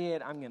spray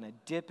it. I'm going to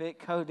dip it,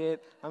 coat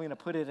it. I'm going to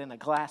put it in a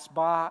glass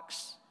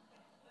box.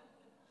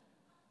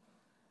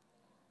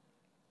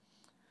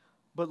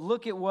 But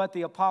look at what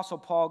the Apostle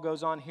Paul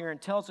goes on here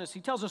and tells us. He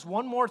tells us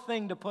one more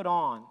thing to put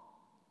on.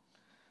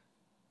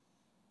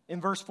 In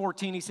verse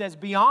 14, he says,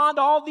 beyond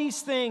all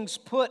these things,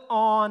 put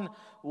on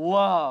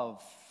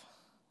love,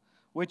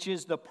 which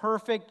is the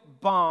perfect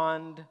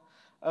bond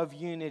of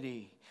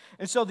unity.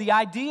 And so the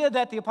idea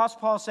that the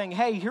Apostle Paul is saying,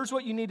 hey, here's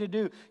what you need to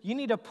do. You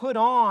need to put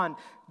on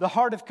the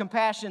heart of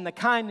compassion, the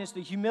kindness,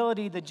 the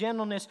humility, the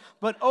gentleness.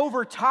 But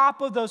over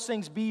top of those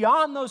things,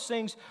 beyond those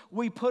things,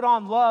 we put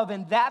on love.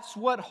 And that's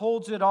what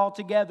holds it all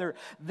together.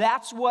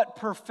 That's what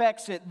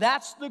perfects it.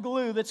 That's the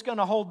glue that's going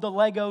to hold the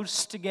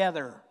Legos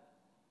together.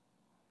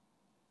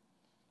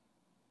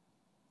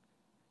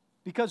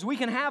 Because we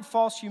can have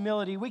false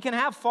humility, we can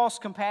have false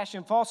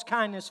compassion, false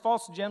kindness,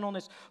 false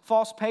gentleness,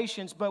 false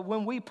patience, but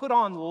when we put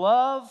on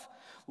love,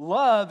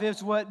 love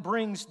is what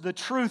brings the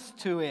truth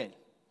to it.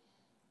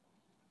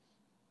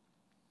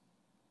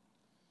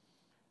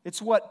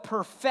 It's what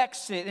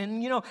perfects it.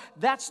 And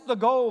that's the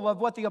goal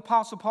of what the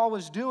Apostle Paul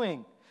was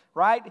doing,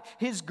 right?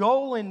 His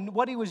goal in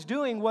what he was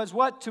doing was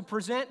what? To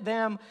present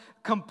them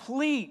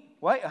complete.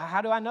 What?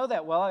 How do I know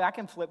that? Well, I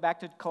can flip back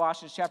to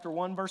Colossians chapter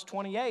 1, verse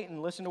 28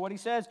 and listen to what he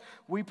says.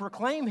 We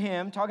proclaim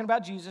him, talking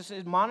about Jesus,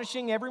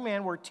 admonishing every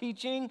man. We're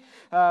teaching,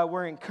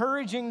 we're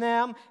encouraging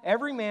them,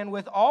 every man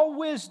with all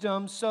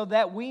wisdom, so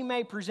that we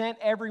may present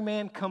every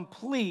man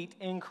complete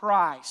in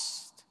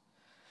Christ.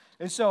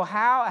 And so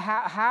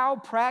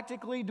how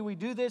practically do we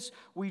do this?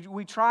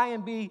 We try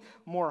and be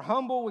more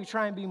humble. We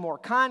try and be more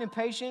kind and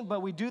patient,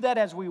 but we do that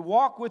as we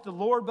walk with the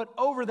Lord. But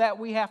over that,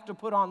 we have to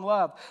put on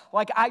love.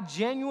 I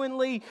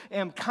genuinely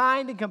am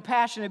kind and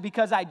compassionate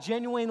because I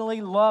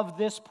genuinely love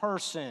this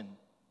person.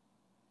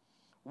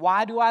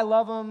 Why do I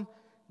love him?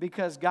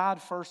 Because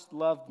God first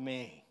loved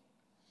me.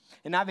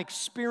 And I've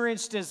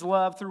experienced his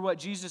love through what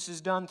Jesus has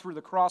done through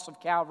the cross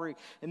of Calvary.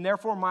 And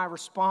therefore, my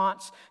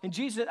response. And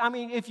Jesus,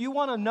 if you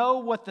want to know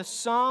what the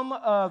sum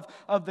of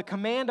the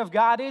command of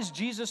God is,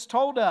 Jesus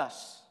told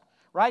us,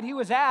 right? He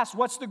was asked,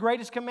 what's the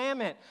greatest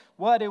commandment?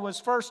 What? It was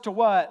first to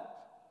what?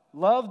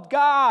 Love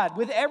God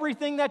with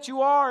everything that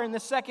you are. And the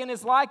second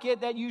is like it,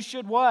 that you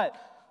should what?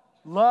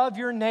 Love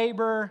your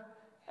neighbor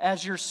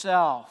as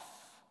yourself.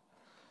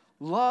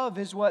 Love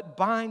is what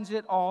binds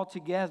it all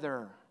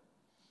together.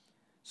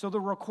 So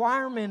the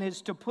requirement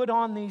is to put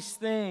on these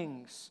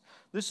things.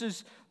 This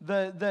is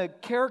the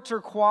character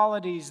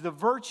qualities, the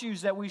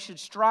virtues that we should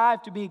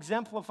strive to be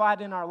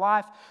exemplified in our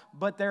life,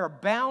 but they're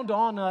bound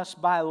on us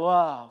by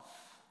love.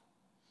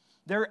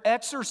 They're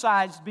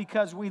exercised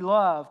because we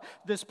love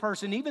this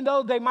person, even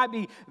though they might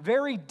be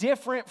very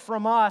different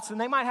from us and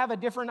they might have a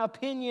different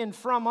opinion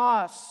from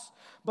us.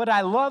 But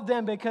I love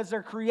them because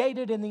they're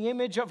created in the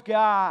image of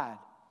God.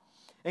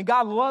 And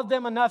God loved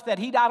them enough that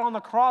he died on the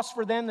cross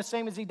for them the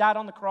same as he died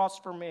on the cross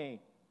for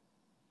me.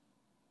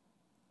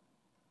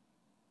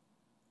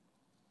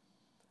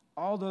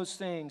 All those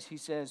things, he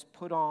says,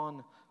 put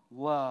on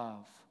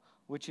love,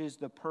 which is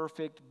the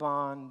perfect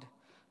bond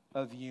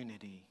of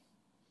unity.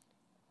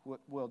 What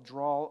will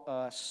draw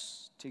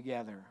us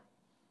together.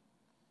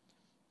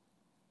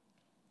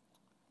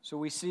 So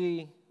we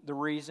see the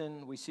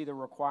reason, we see the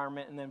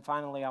requirement, and then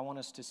finally I want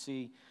us to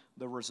see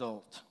the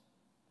result.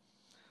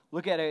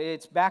 Look at it.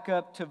 It's back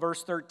up to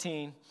verse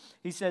 13.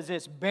 He says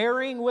this,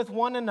 bearing with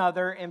one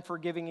another and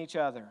forgiving each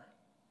other.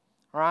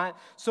 All right?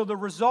 So the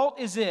result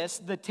is this,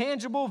 the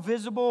tangible,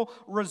 visible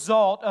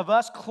result of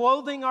us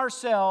clothing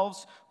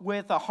ourselves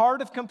with a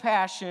heart of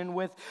compassion,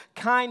 with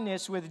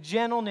kindness, with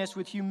gentleness,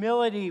 with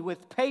humility,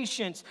 with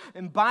patience,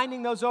 and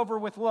binding those over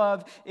with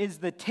love is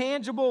the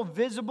tangible,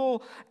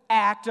 visible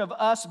act of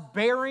us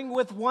bearing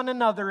with one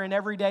another in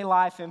everyday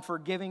life and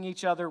forgiving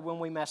each other when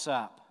we mess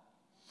up.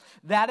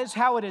 That is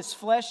how it is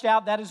fleshed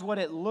out. That is what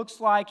it looks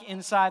like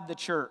inside the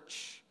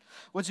church.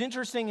 What's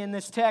interesting in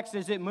this text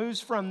is it moves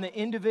from the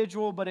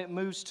individual, but it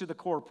moves to the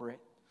corporate.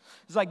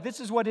 It's like this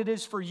is what it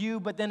is for you,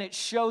 but then it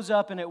shows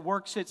up and it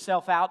works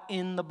itself out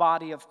in the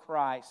body of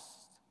Christ.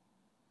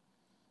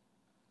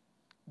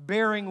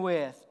 Bearing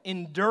with,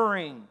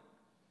 enduring,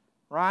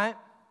 right?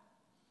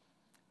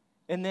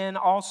 And then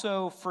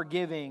also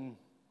forgiving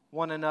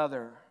one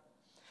another.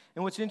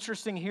 And what's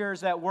interesting here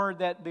is that word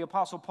that the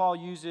Apostle Paul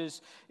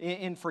uses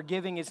in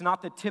forgiving is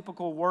not the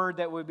typical word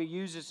that would be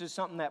used. This is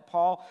something that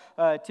Paul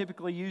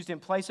typically used in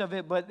place of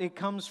it, but it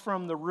comes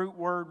from the root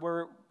word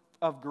where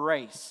of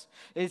grace.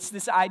 It's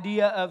this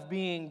idea of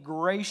being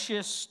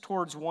gracious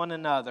towards one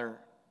another.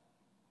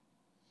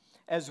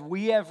 As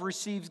we have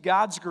received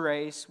God's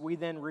grace, we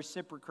then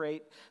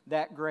reciprocate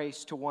that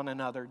grace to one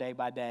another day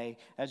by day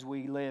as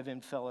we live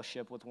in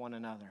fellowship with one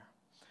another.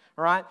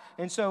 All right?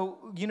 And so,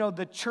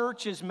 the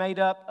church is made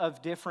up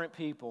of different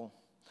people.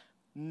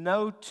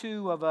 No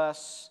two of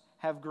us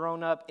have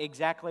grown up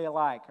exactly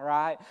alike, all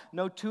right?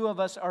 No two of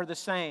us are the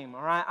same,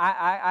 all right?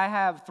 I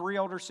have 3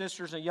 older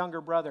sisters and a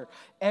younger brother.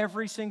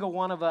 Every single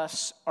one of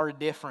us are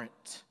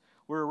different.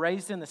 We're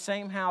raised in the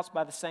same house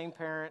by the same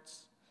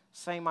parents,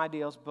 same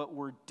ideals, but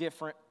we're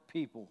different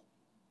people.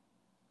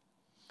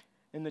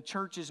 And the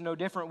church is no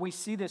different. We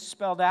see this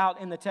spelled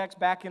out in the text,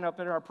 backing up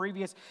in our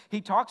previous.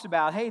 He talks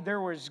about, hey, there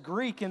was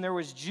Greek and there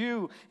was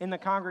Jew in the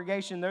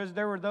congregation.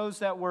 There were those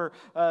that were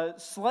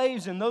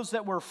slaves and those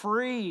that were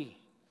free.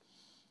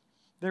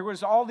 There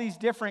was all these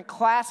different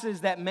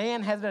classes that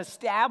man has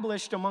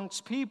established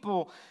amongst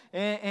people,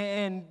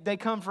 and they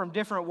come from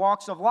different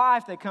walks of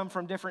life. They come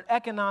from different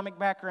economic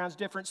backgrounds,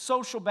 different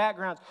social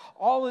backgrounds,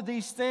 all of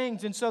these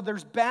things. And so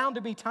there's bound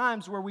to be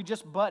times where we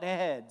just butt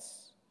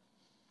heads.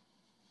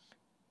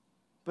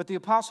 But the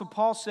Apostle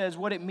Paul says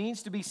what it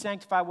means to be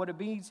sanctified, what it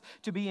means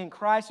to be in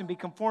Christ and be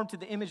conformed to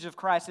the image of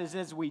Christ is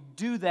as we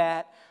do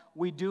that,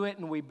 we do it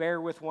and we bear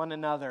with one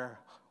another.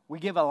 We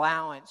give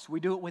allowance.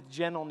 We do it with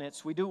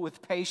gentleness. We do it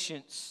with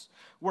patience.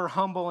 We're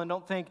humble and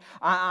don't think,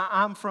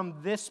 I'm from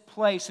this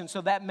place, and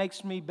so that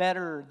makes me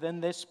better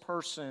than this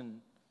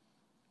person.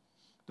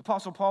 The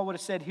Apostle Paul would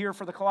have said here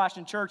for the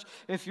Colossian church,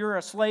 if you're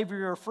a slave or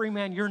you're a free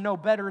man, you're no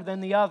better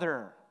than the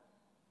other.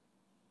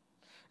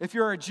 If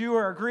you're a Jew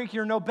or a Greek,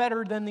 you're no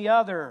better than the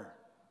other.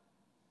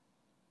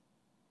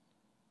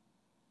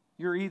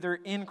 You're either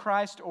in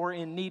Christ or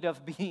in need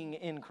of being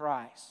in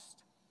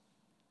Christ.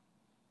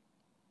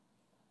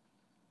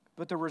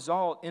 But the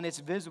result, and it's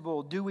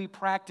visible, do we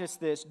practice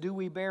this? Do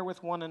we bear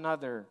with one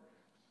another?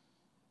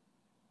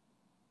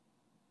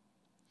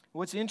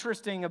 What's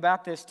interesting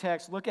about this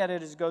text, look at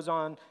it as it goes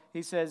on.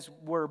 He says,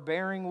 we're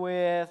bearing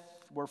with,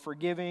 we're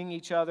forgiving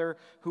each other.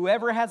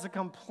 Whoever has a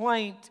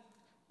complaint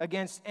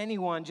against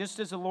anyone, just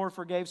as the Lord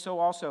forgave, so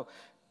also.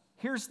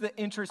 Here's the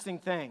interesting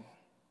thing.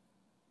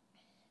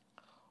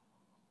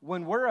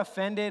 When we're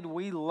offended,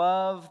 we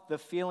love the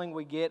feeling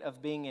we get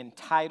of being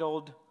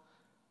entitled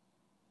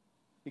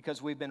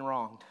because we've been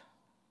wronged,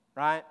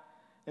 right?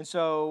 And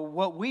so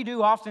what we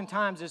do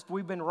oftentimes is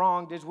we've been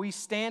wronged is we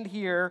stand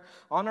here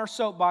on our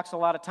soapbox a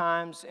lot of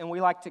times and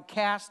we like to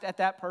cast at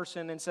that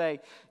person and say,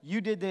 you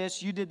did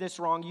this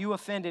wrong, you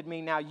offended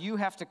me, now you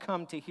have to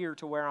come to here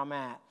to where I'm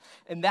at.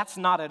 And that's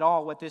not at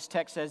all what this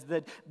text says.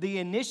 The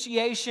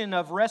initiation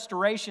of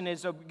restoration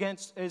is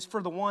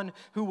for the one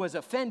who was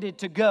offended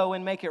to go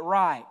and make it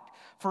right.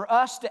 For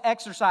us to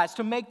exercise,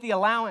 to make the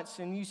allowance.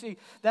 And you see,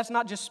 that's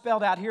not just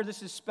spelled out here.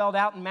 This is spelled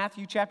out in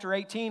Matthew chapter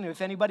 18.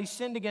 If anybody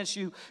sinned against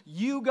you,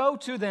 you go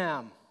to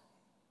them.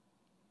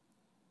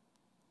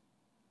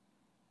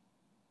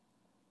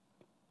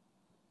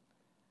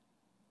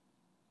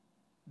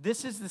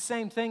 This is the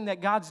same thing that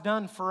God's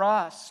done for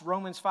us.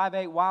 Romans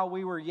 5:8, while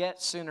we were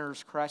yet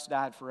sinners, Christ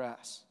died for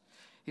us.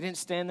 He didn't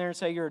stand there and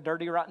say, you're a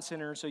dirty, rotten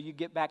sinner, so you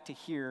get back to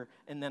here,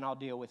 and then I'll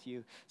deal with you.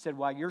 He said,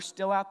 while you're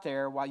still out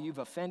there, while you've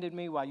offended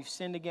me, while you've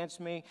sinned against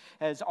me,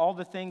 as all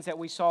the things that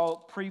we saw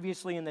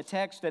previously in the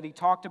text that he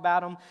talked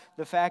about them,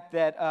 the fact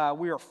that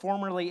we are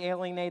formerly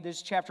alienated, this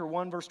is chapter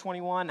 1, verse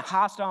 21,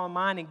 hostile in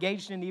mind,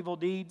 engaged in evil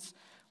deeds,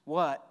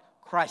 what?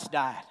 Christ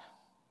died.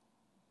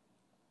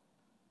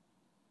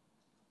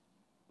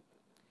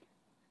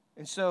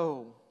 And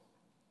so,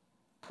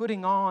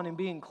 putting on and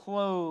being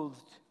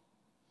clothed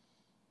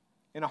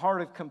in a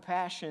heart of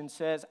compassion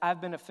says,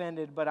 I've been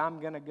offended, but I'm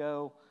going to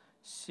go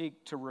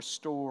seek to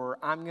restore.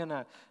 I'm going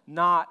to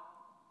not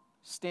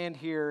stand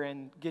here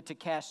and get to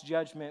cast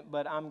judgment,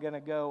 but I'm going to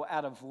go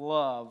out of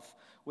love,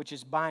 which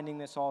is binding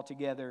this all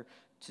together,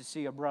 to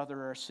see a brother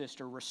or a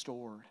sister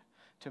restored,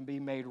 to be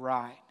made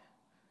right.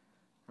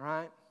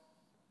 Right?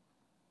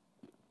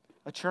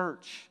 A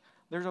church.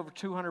 There's over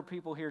 200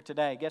 people here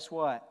today. Guess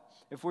what?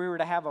 If we were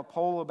to have a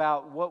poll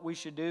about what we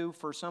should do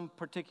for some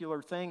particular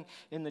thing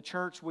in the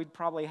church, we'd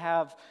probably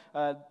have,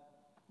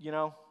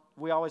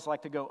 we always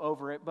like to go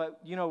over it. But,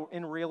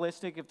 in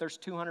realistic, if there's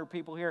 200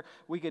 people here,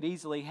 we could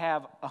easily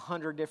have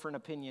 100 different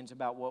opinions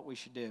about what we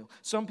should do.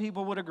 Some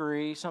people would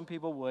agree, some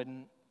people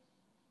wouldn't.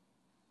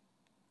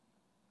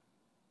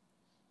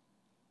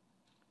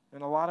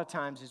 And a lot of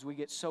times as we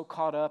get so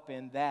caught up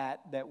in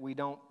that we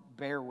don't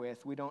bear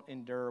with, we don't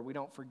endure, we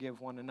don't forgive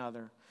one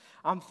another.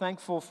 I'm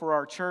thankful for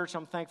our church.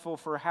 I'm thankful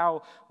for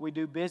how we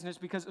do business,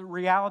 because the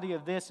reality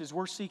of this is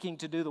we're seeking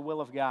to do the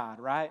will of God,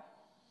 right?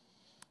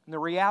 And the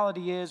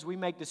reality is we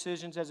make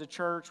decisions as a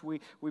church. We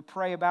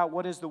pray about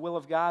what is the will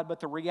of God, but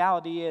the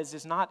reality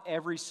is not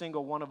every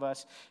single one of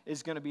us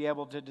is going to be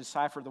able to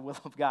decipher the will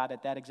of God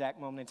at that exact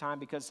moment in time,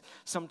 because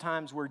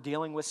sometimes we're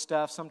dealing with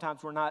stuff.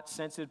 Sometimes we're not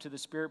sensitive to the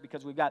Spirit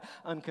because we've got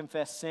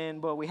unconfessed sin,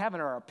 but we have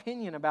our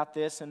opinion about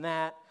this and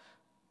that.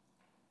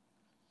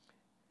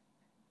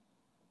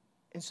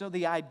 And And so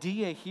the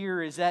idea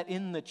here is that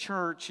in the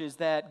church is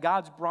that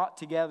God's brought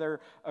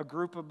together a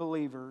group of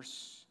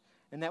believers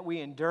and that we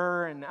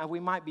endure and we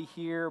might be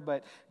here,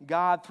 but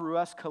God through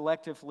us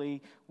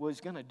collectively was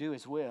going to do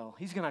His will.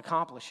 He's going to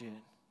accomplish it.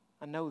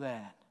 I know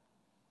that.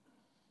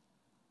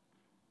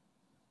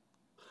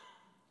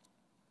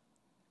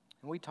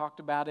 And we talked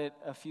about it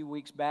a few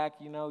weeks back.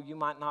 You know, you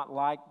might not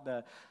like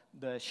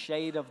the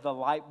shade of the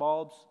light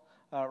bulbs,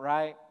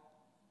 right?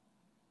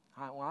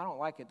 Well, I don't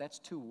like it. That's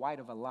too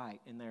white of a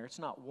light in there. It's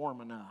not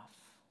warm enough.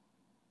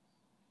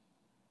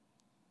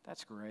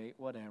 That's great,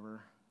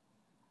 whatever.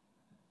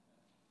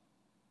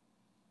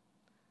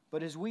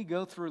 But as we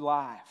go through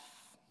life,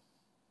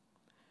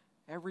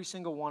 every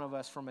single one of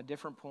us from a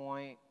different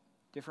point,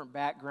 different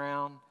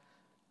background,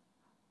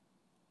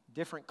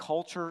 different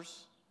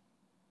cultures,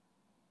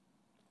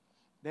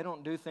 they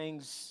don't do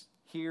things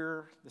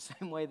here the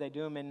same way they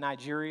do them in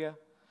Nigeria.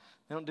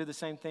 They don't do the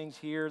same things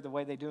here the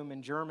way they do them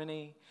in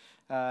Germany,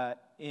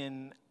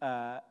 in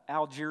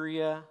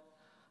Algeria.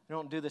 They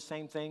don't do the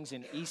same things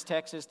in East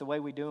Texas the way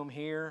we do them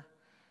here,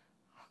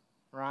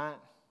 right?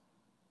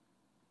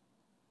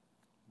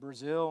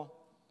 Brazil,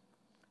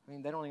 I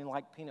mean, they don't even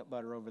like peanut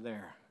butter over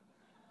there.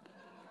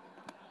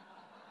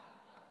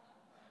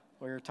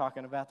 We were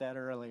talking about that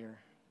earlier.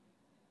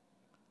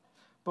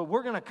 But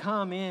we're going to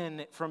come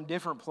in from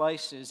different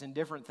places and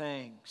different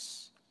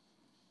things.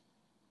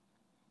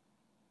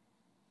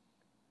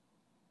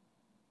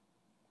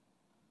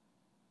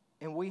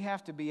 And we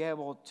have to be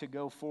able to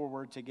go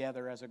forward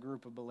together as a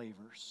group of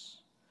believers.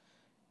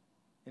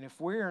 And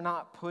if we are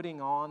not putting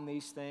on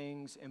these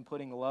things and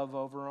putting love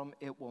over them,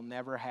 it will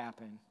never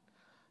happen.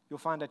 You'll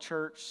find a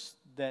church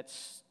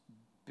that's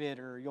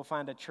bitter. You'll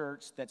find a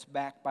church that's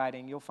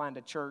backbiting. You'll find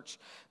a church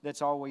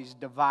that's always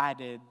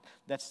divided,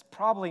 that's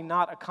probably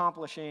not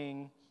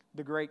accomplishing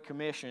the Great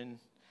Commission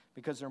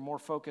because they're more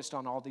focused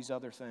on all these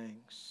other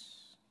things.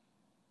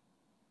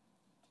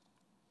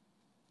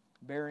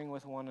 Bearing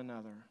with one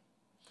another.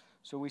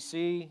 So we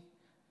see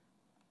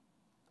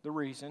the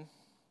reason,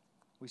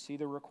 we see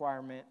the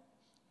requirement,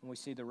 and we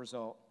see the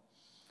result.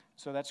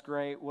 So that's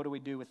great. What do we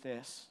do with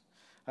this?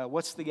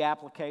 What's the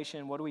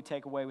application? What do we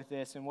take away with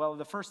this? And well,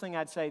 the first thing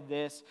I'd say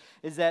this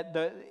is that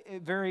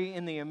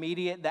in the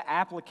immediate, the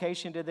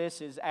application to this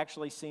is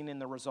actually seen in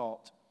the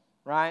result,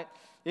 right?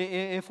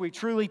 If we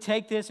truly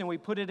take this and we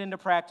put it into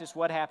practice,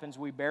 what happens?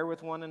 We bear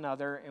with one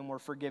another and we're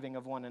forgiving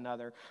of one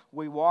another.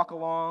 We walk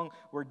along,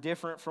 we're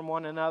different from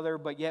one another,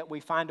 but yet we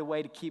find a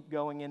way to keep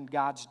going in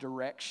God's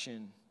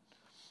direction.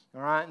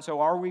 All right, and so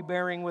are we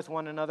bearing with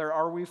one another?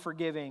 Are we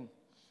forgiving?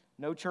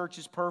 No church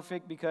is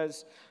perfect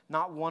because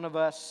not one of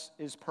us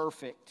is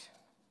perfect.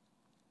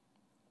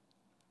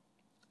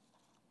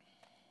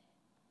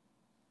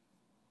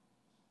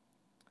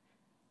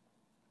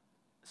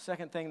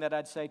 Second thing that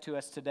I'd say to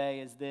us today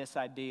is this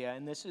idea,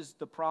 and this is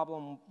the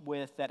problem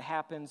that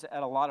happens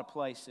at a lot of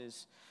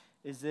places,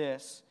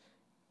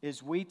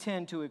 is we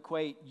tend to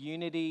equate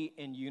unity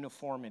and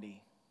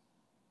uniformity.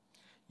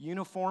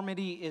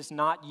 Uniformity is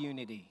not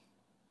unity,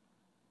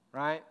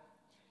 right?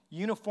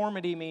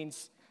 Uniformity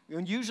means,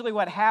 and usually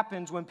what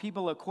happens when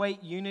people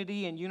equate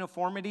unity and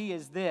uniformity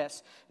is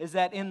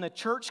that in the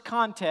church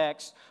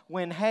context,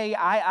 when, hey,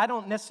 I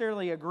don't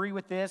necessarily agree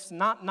with this,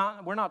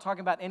 we're not talking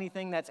about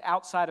anything that's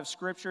outside of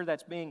Scripture,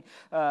 that's being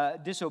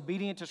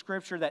disobedient to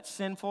Scripture, that's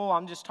sinful.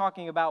 I'm just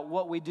talking about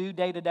what we do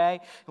day to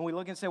day, and we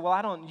look and say, well,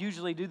 I don't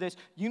usually do this.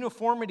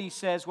 Uniformity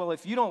says, well,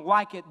 if you don't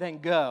like it, then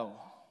go.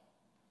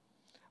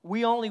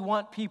 We only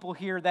want people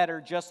here that are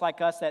just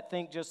like us, that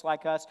think just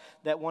like us,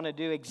 that want to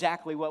do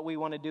exactly what we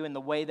want to do in the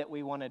way that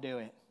we want to do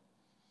it.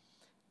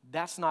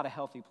 That's not a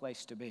healthy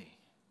place to be.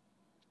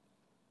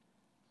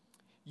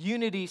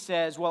 Unity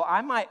says, well,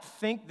 I might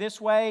think this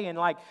way, and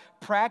like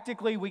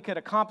practically we could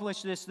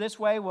accomplish this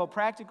way. Well,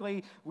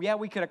 practically, yeah,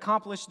 we could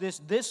accomplish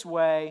this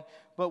way,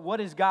 but what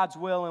is God's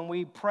will? And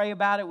we pray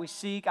about it, we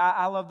seek.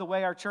 I love the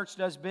way our church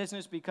does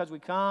business because we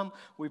come,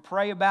 we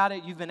pray about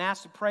it. You've been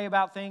asked to pray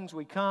about things,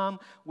 we come,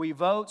 we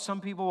vote.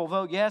 Some people will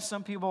vote yes,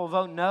 some people will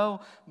vote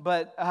no,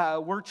 but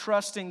we're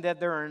trusting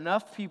that there are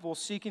enough people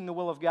seeking the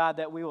will of God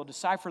that we will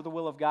decipher the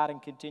will of God and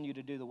continue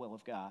to do the will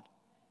of God.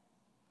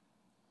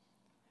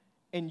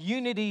 And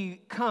unity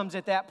comes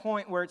at that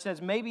point where it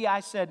says, maybe I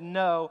said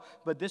no,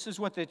 but this is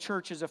what the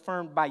church has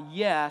affirmed by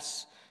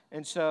yes,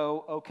 and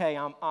so, okay,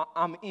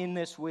 I'm in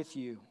this with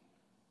you.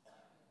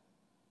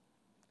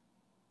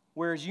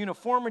 Whereas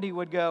uniformity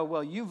would go,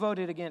 well, you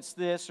voted against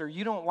this, or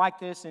you don't like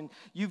this, and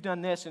you've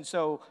done this, and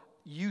so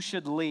you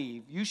should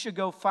leave. You should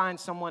go find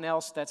someone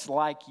else that's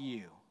like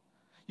you.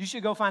 You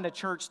should go find a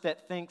church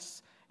that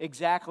thinks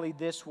exactly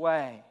this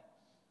way.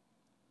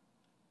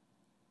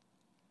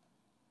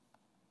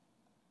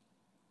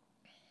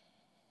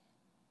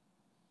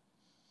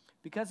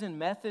 Because in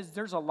methods,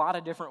 there's a lot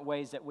of different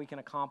ways that we can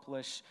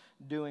accomplish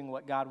doing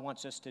what God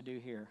wants us to do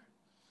here.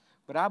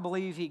 But I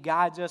believe He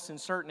guides us in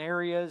certain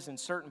areas and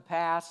certain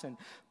paths and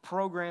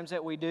programs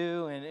that we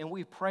do. And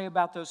we pray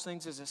about those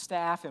things as a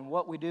staff and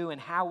what we do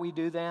and how we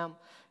do them.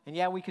 And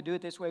yeah, we could do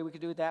it this way, we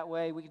could do it that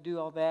way, we could do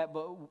all that.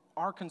 But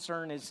our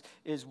concern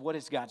is what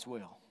is God's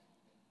will?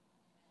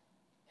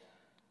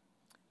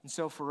 And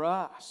so for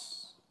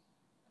us,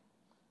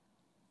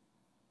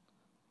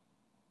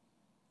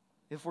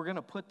 if we're going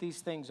to put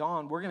these things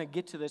on, we're going to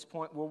get to this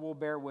point where we'll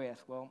bear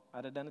with. Well,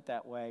 I'd have done it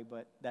that way,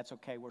 but that's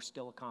okay. We're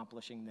still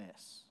accomplishing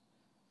this.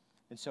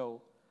 And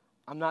so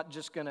I'm not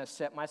just going to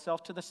set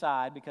myself to the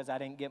side because I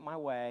didn't get my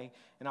way,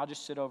 and I'll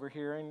just sit over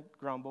here and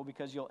grumble,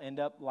 because you'll end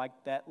up like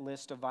that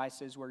list of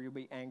vices where you'll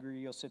be angry,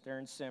 you'll sit there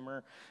and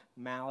simmer,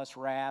 malice,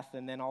 wrath,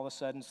 and then all of a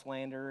sudden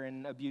slander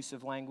and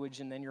abusive language,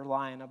 and then you're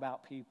lying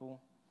about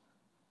people.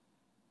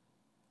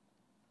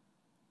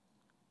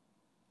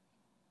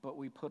 But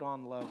we put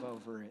on love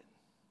over it,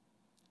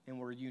 and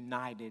we're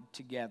united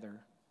together,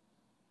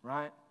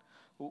 right?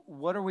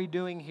 What are we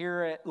doing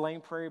here at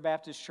Lane Prairie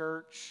Baptist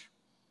Church?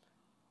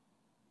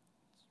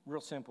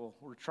 Real simple.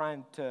 We're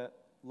trying to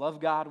love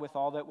God with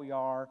all that we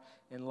are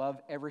and love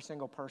every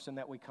single person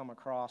that we come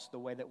across the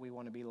way that we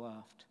want to be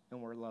loved, and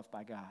we're loved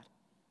by God.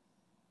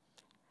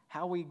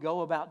 How we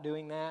go about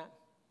doing that,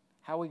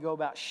 how we go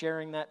about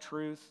sharing that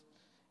truth,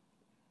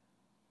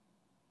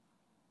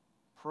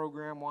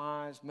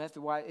 program-wise,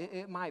 method-wise,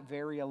 it might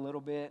vary a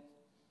little bit,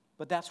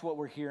 but that's what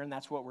we're here and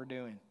that's what we're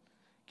doing.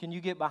 Can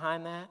you get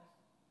behind that?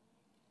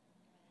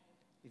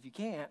 If you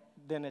can't,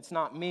 then it's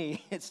not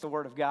me, it's the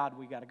Word of God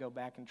we got to go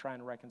back and try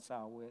and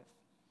reconcile with.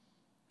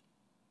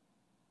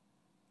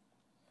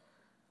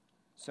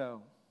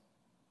 So,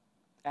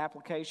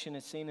 application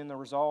is seen in the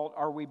result.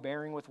 Are we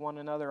bearing with one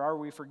another? Are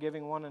we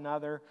forgiving one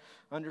another?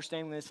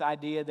 Understanding this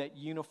idea that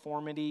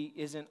uniformity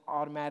isn't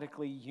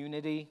automatically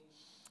unity.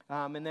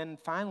 And then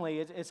finally,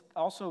 it's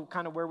also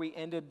kind of where we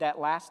ended that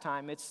last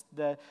time. It's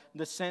the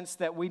sense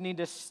that we need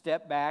to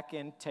step back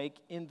and take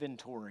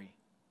inventory.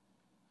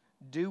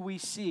 Do we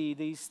see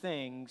these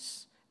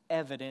things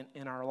evident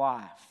in our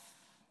life?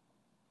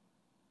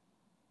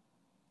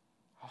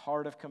 A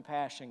heart of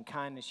compassion,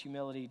 kindness,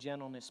 humility,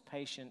 gentleness,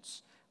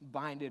 patience,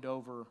 bind it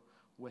over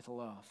with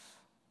love.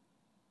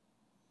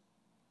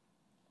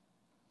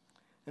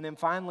 And then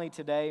finally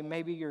today,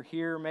 maybe you're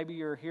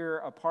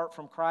here apart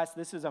from Christ.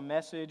 This is a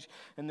message,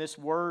 and this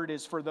word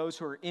is for those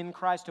who are in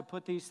Christ to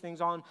put these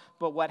things on.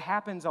 But what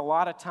happens a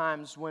lot of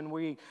times when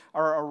we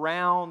are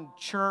around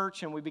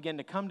church and we begin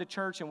to come to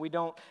church and we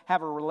don't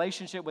have a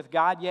relationship with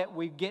God yet,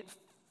 we get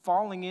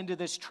falling into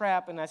this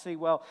trap, and I say,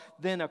 well,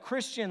 then a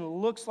Christian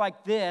looks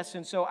like this,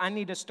 and so I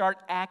need to start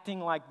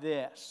acting like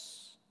this.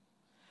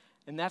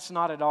 And that's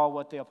not at all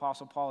what the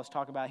Apostle Paul is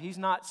talking about. He's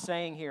not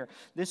saying here,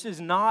 this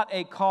is not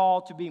a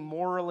call to be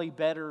morally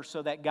better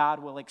so that God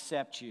will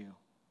accept you.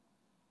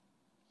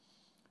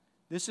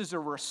 This is a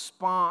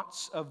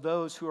response of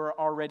those who are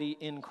already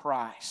in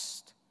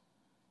Christ.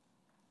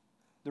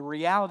 The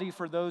reality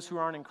for those who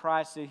aren't in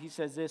Christ, he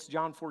says this,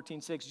 John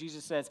 14:6,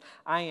 Jesus says,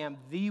 I am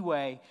the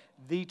way,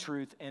 the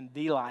truth, and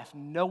the life.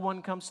 No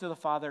one comes to the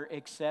Father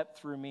except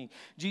through me.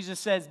 Jesus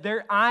says,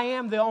 I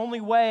am the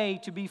only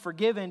way to be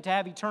forgiven, to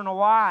have eternal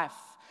life,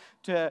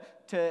 to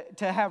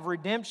have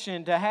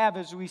redemption, to have,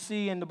 as we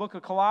see in the book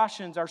of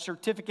Colossians, our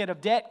certificate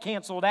of debt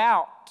canceled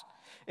out.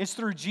 It's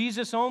through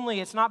Jesus only.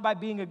 It's not by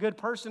being a good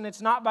person.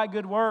 It's not by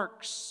good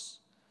works.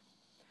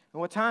 And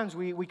what times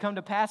we come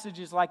to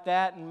passages like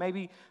that, and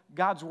maybe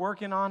God's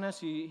working on us.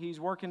 He's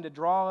working to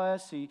draw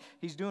us.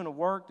 He's doing a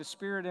work, the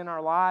Spirit in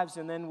our lives,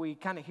 and then we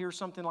kind of hear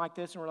something like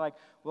this, and we're like,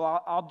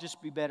 well, I'll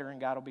just be better,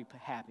 and God will be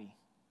happy.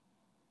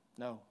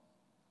 No.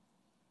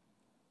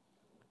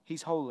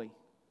 He's holy.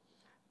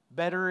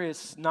 Better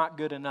is not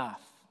good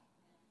enough.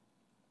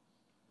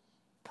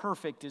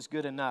 Perfect is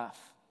good enough.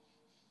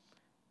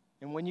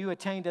 And when you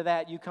attain to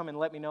that, you come and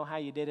let me know how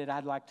you did it.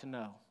 I'd like to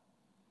know.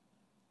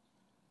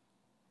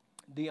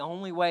 The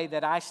only way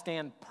that I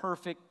stand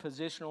perfect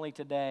positionally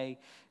today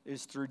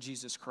is through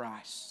Jesus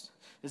Christ.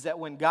 Is that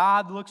when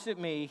God looks at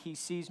me, He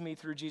sees me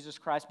through Jesus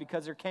Christ,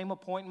 because there came a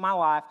point in my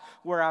life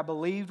where I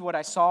believed what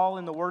I saw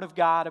in the Word of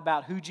God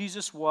about who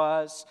Jesus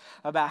was,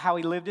 about how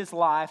He lived His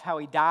life, how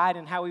He died,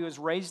 and how He was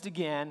raised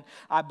again.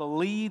 I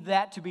believed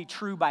that to be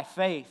true by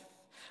faith.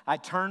 I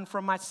turned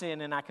from my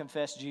sin and I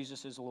confessed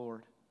Jesus as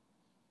Lord.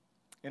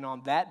 And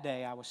on that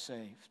day, I was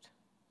saved.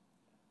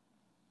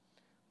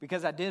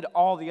 Because I did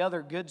all the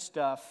other good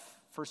stuff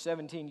for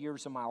 17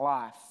 years of my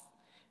life,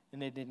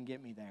 and it didn't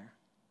get me there.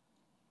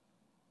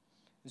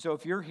 And so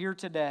if you're here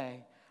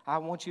today, I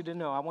want you to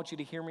know, I want you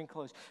to hear me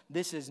close.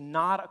 This is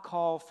not a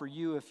call for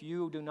you, if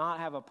you do not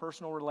have a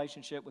personal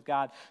relationship with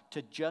God,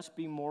 to just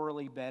be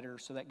morally better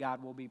so that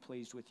God will be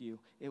pleased with you.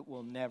 It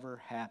will never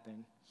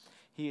happen.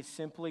 He is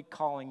simply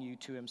calling you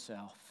to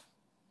Himself.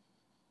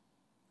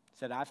 He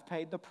said, I've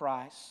paid the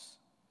price.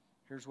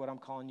 Here's what I'm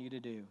calling you to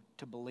do.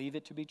 To believe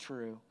it to be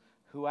true.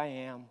 Who I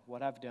am,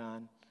 what I've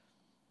done,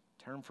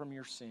 turn from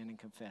your sin and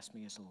confess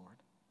me as Lord.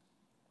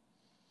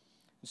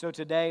 And so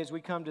today, as we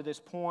come to this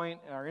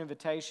point, our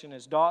invitation,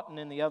 as Dalton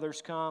and the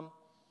others come,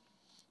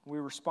 we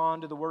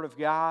respond to the Word of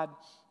God.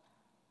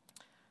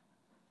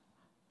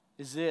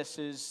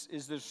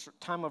 is this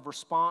time of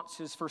response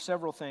is for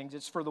several things.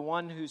 It's for the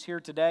one who's here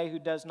today who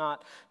does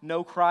not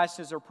know Christ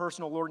as their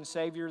personal Lord and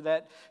Savior,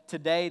 that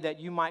today that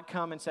you might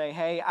come and say,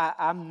 hey,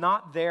 I'm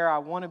not there. I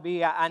want to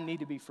be. I need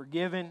to be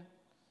forgiven.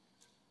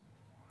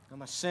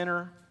 I'm a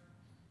sinner.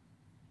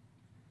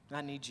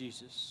 I need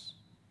Jesus.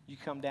 You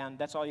come down.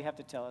 That's all you have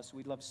to tell us.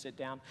 We'd love to sit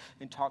down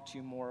and talk to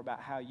you more about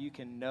how you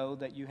can know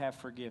that you have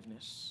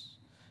forgiveness.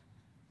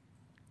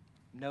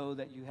 Know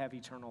that you have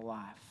eternal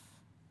life.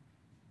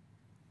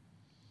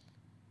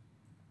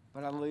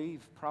 But I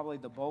believe probably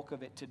the bulk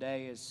of it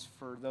today is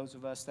for those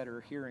of us that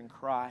are here in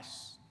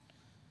Christ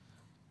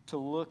to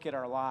look at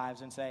our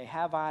lives and say,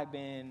 have I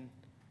been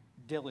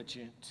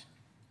diligent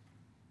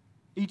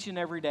each and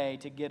every day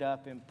to get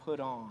up and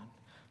put on,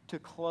 to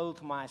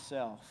clothe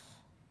myself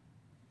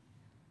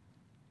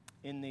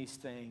in these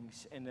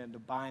things and then to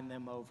bind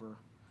them over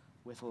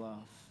with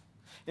love?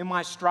 Am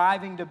I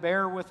striving to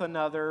bear with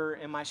another?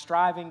 Am I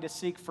striving to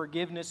seek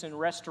forgiveness and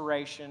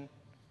restoration?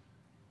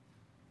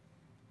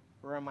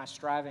 Or am I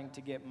striving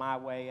to get my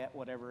way at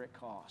whatever it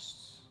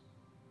costs?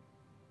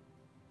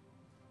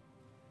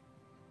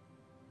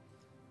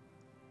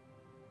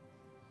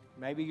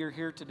 Maybe you're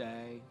here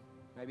today.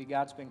 Maybe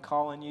God's been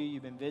calling you.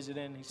 You've been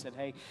visiting. He said,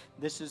 hey,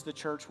 this is the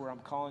church where I'm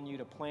calling you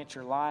to plant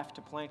your life,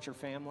 to plant your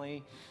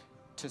family,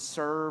 to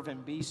serve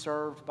and be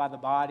served by the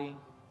body.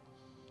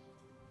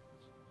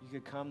 You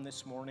could come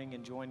this morning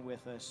and join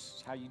with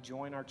us. How you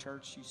join our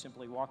church, you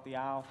simply walk the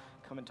aisle,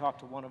 come and talk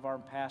to one of our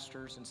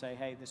pastors and say,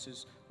 hey, this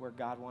is where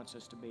God wants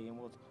us to be, and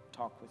we'll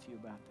talk with you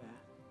about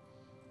that.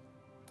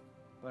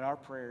 But our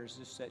prayer is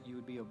just that you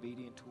would be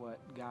obedient to what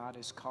God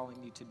is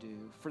calling you to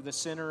do. For the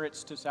sinner,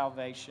 it's to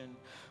salvation.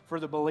 For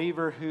the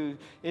believer who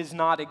is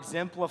not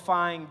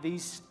exemplifying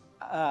these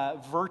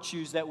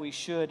virtues that we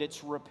should,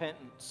 it's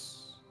repentance.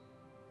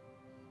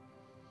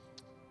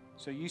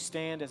 So you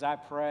stand as I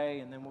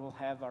pray, and then we'll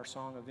have our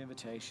song of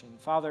invitation.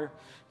 Father,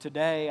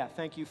 today I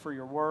thank you for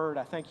your word.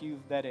 I thank you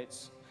that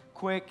it's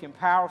quick and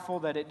powerful,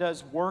 that it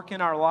does work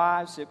in our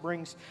lives. It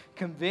brings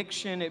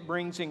conviction. It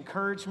brings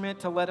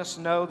encouragement to let us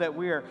know that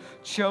we are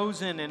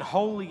chosen and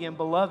holy and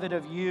beloved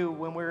of you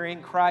when we're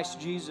in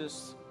Christ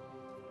Jesus.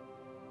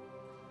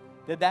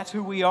 That's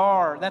who we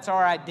are. That's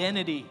our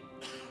identity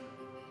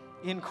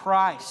in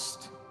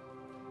Christ.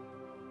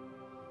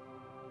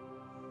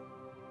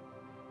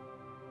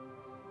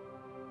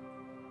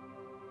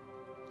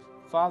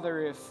 Father,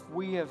 if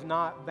we have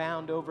not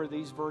bound over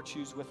these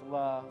virtues with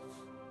love,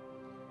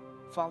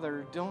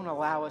 Father, don't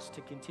allow us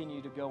to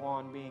continue to go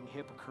on being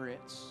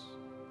hypocrites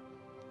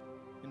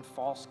in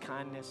false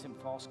kindness and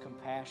false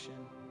compassion.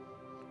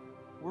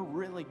 We're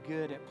really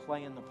good at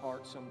playing the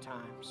part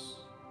sometimes.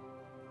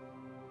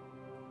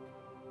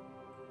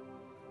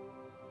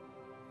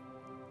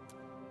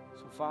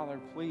 So, Father,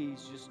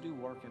 please just do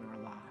work in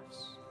our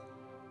lives.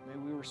 May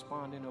we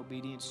respond in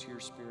obedience to your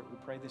Spirit. We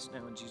pray this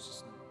now in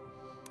Jesus' name.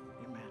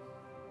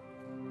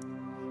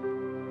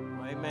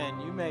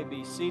 Amen. You may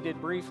be seated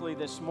briefly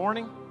this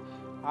morning.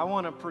 I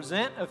want to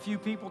present a few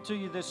people to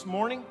you this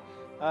morning.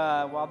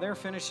 While they're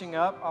finishing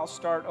up, I'll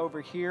start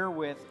over here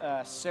with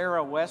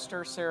Sarah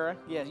Wester. Sarah,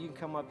 yeah, you can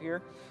come up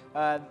here.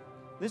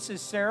 This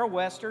is Sarah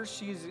Wester.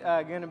 She's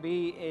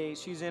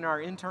she's in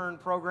our intern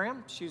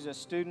program. She's a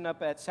student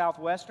up at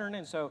Southwestern,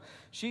 and so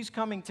she's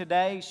coming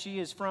today. She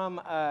is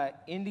from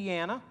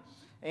Indiana.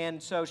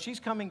 And so she's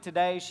coming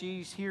today.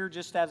 She's here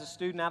just as a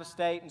student out of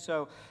state, and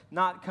so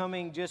not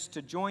coming just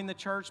to join the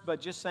church,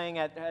 but just saying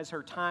as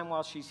her time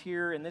while she's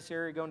here in this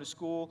area going to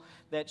school,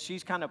 that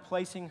she's kind of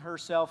placing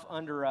herself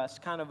under us,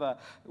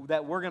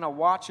 that we're going to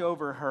watch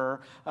over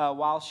her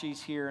while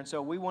she's here. And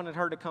so we wanted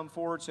her to come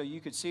forward so you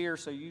could see her,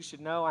 so you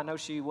should know. I know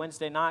she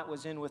Wednesday night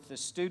was in with the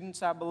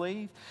students, I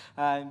believe,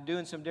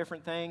 doing some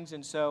different things.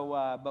 And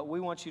so, but we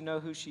want you to know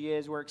who she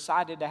is. We're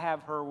excited to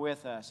have her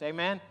with us.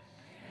 Amen?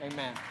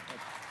 Amen.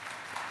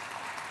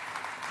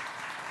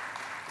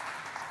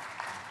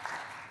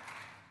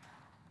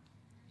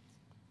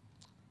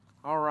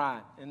 All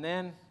right, and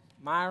then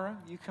Myra,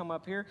 you come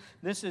up here.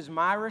 This is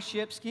Myra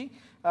Shipsky.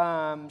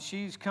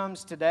 She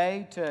comes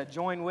today to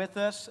join with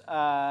us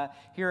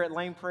here at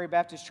Lane Prairie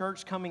Baptist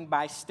Church, coming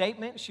by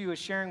statement. She was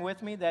sharing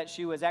with me that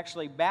she was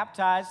actually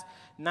baptized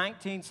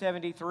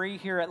 1973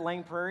 here at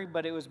Lane Prairie,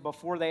 but it was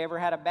before they ever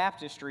had a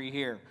baptistry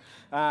here.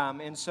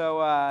 And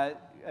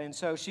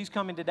so she's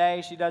coming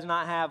today. She does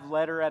not have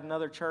letter at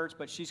another church,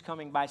 but she's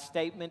coming by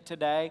statement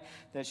today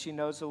that she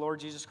knows the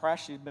Lord Jesus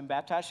Christ. She's been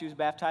baptized. She was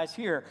baptized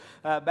here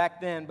back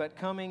then, but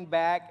coming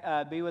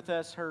back, be with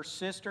us, her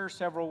sister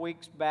several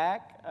weeks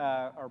back,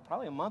 or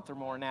probably a month or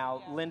more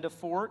now, yeah. Linda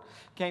Fort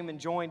came and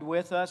joined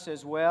with us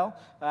as well.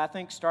 I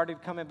think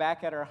started coming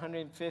back at our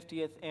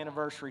 150th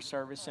anniversary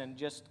service and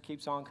just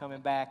keeps on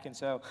coming back. And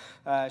so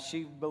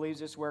she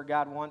believes it's where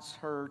God wants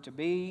her to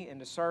be and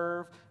to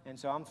serve. And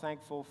so I'm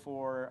thankful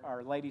for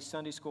our ladies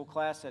Sunday school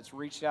class that's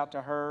reached out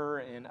to her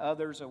and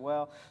others as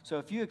well. So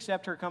if you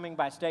accept her coming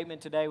by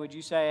statement today, would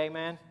you say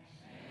amen?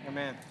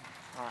 Amen. Amen.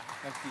 All right,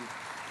 thank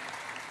you.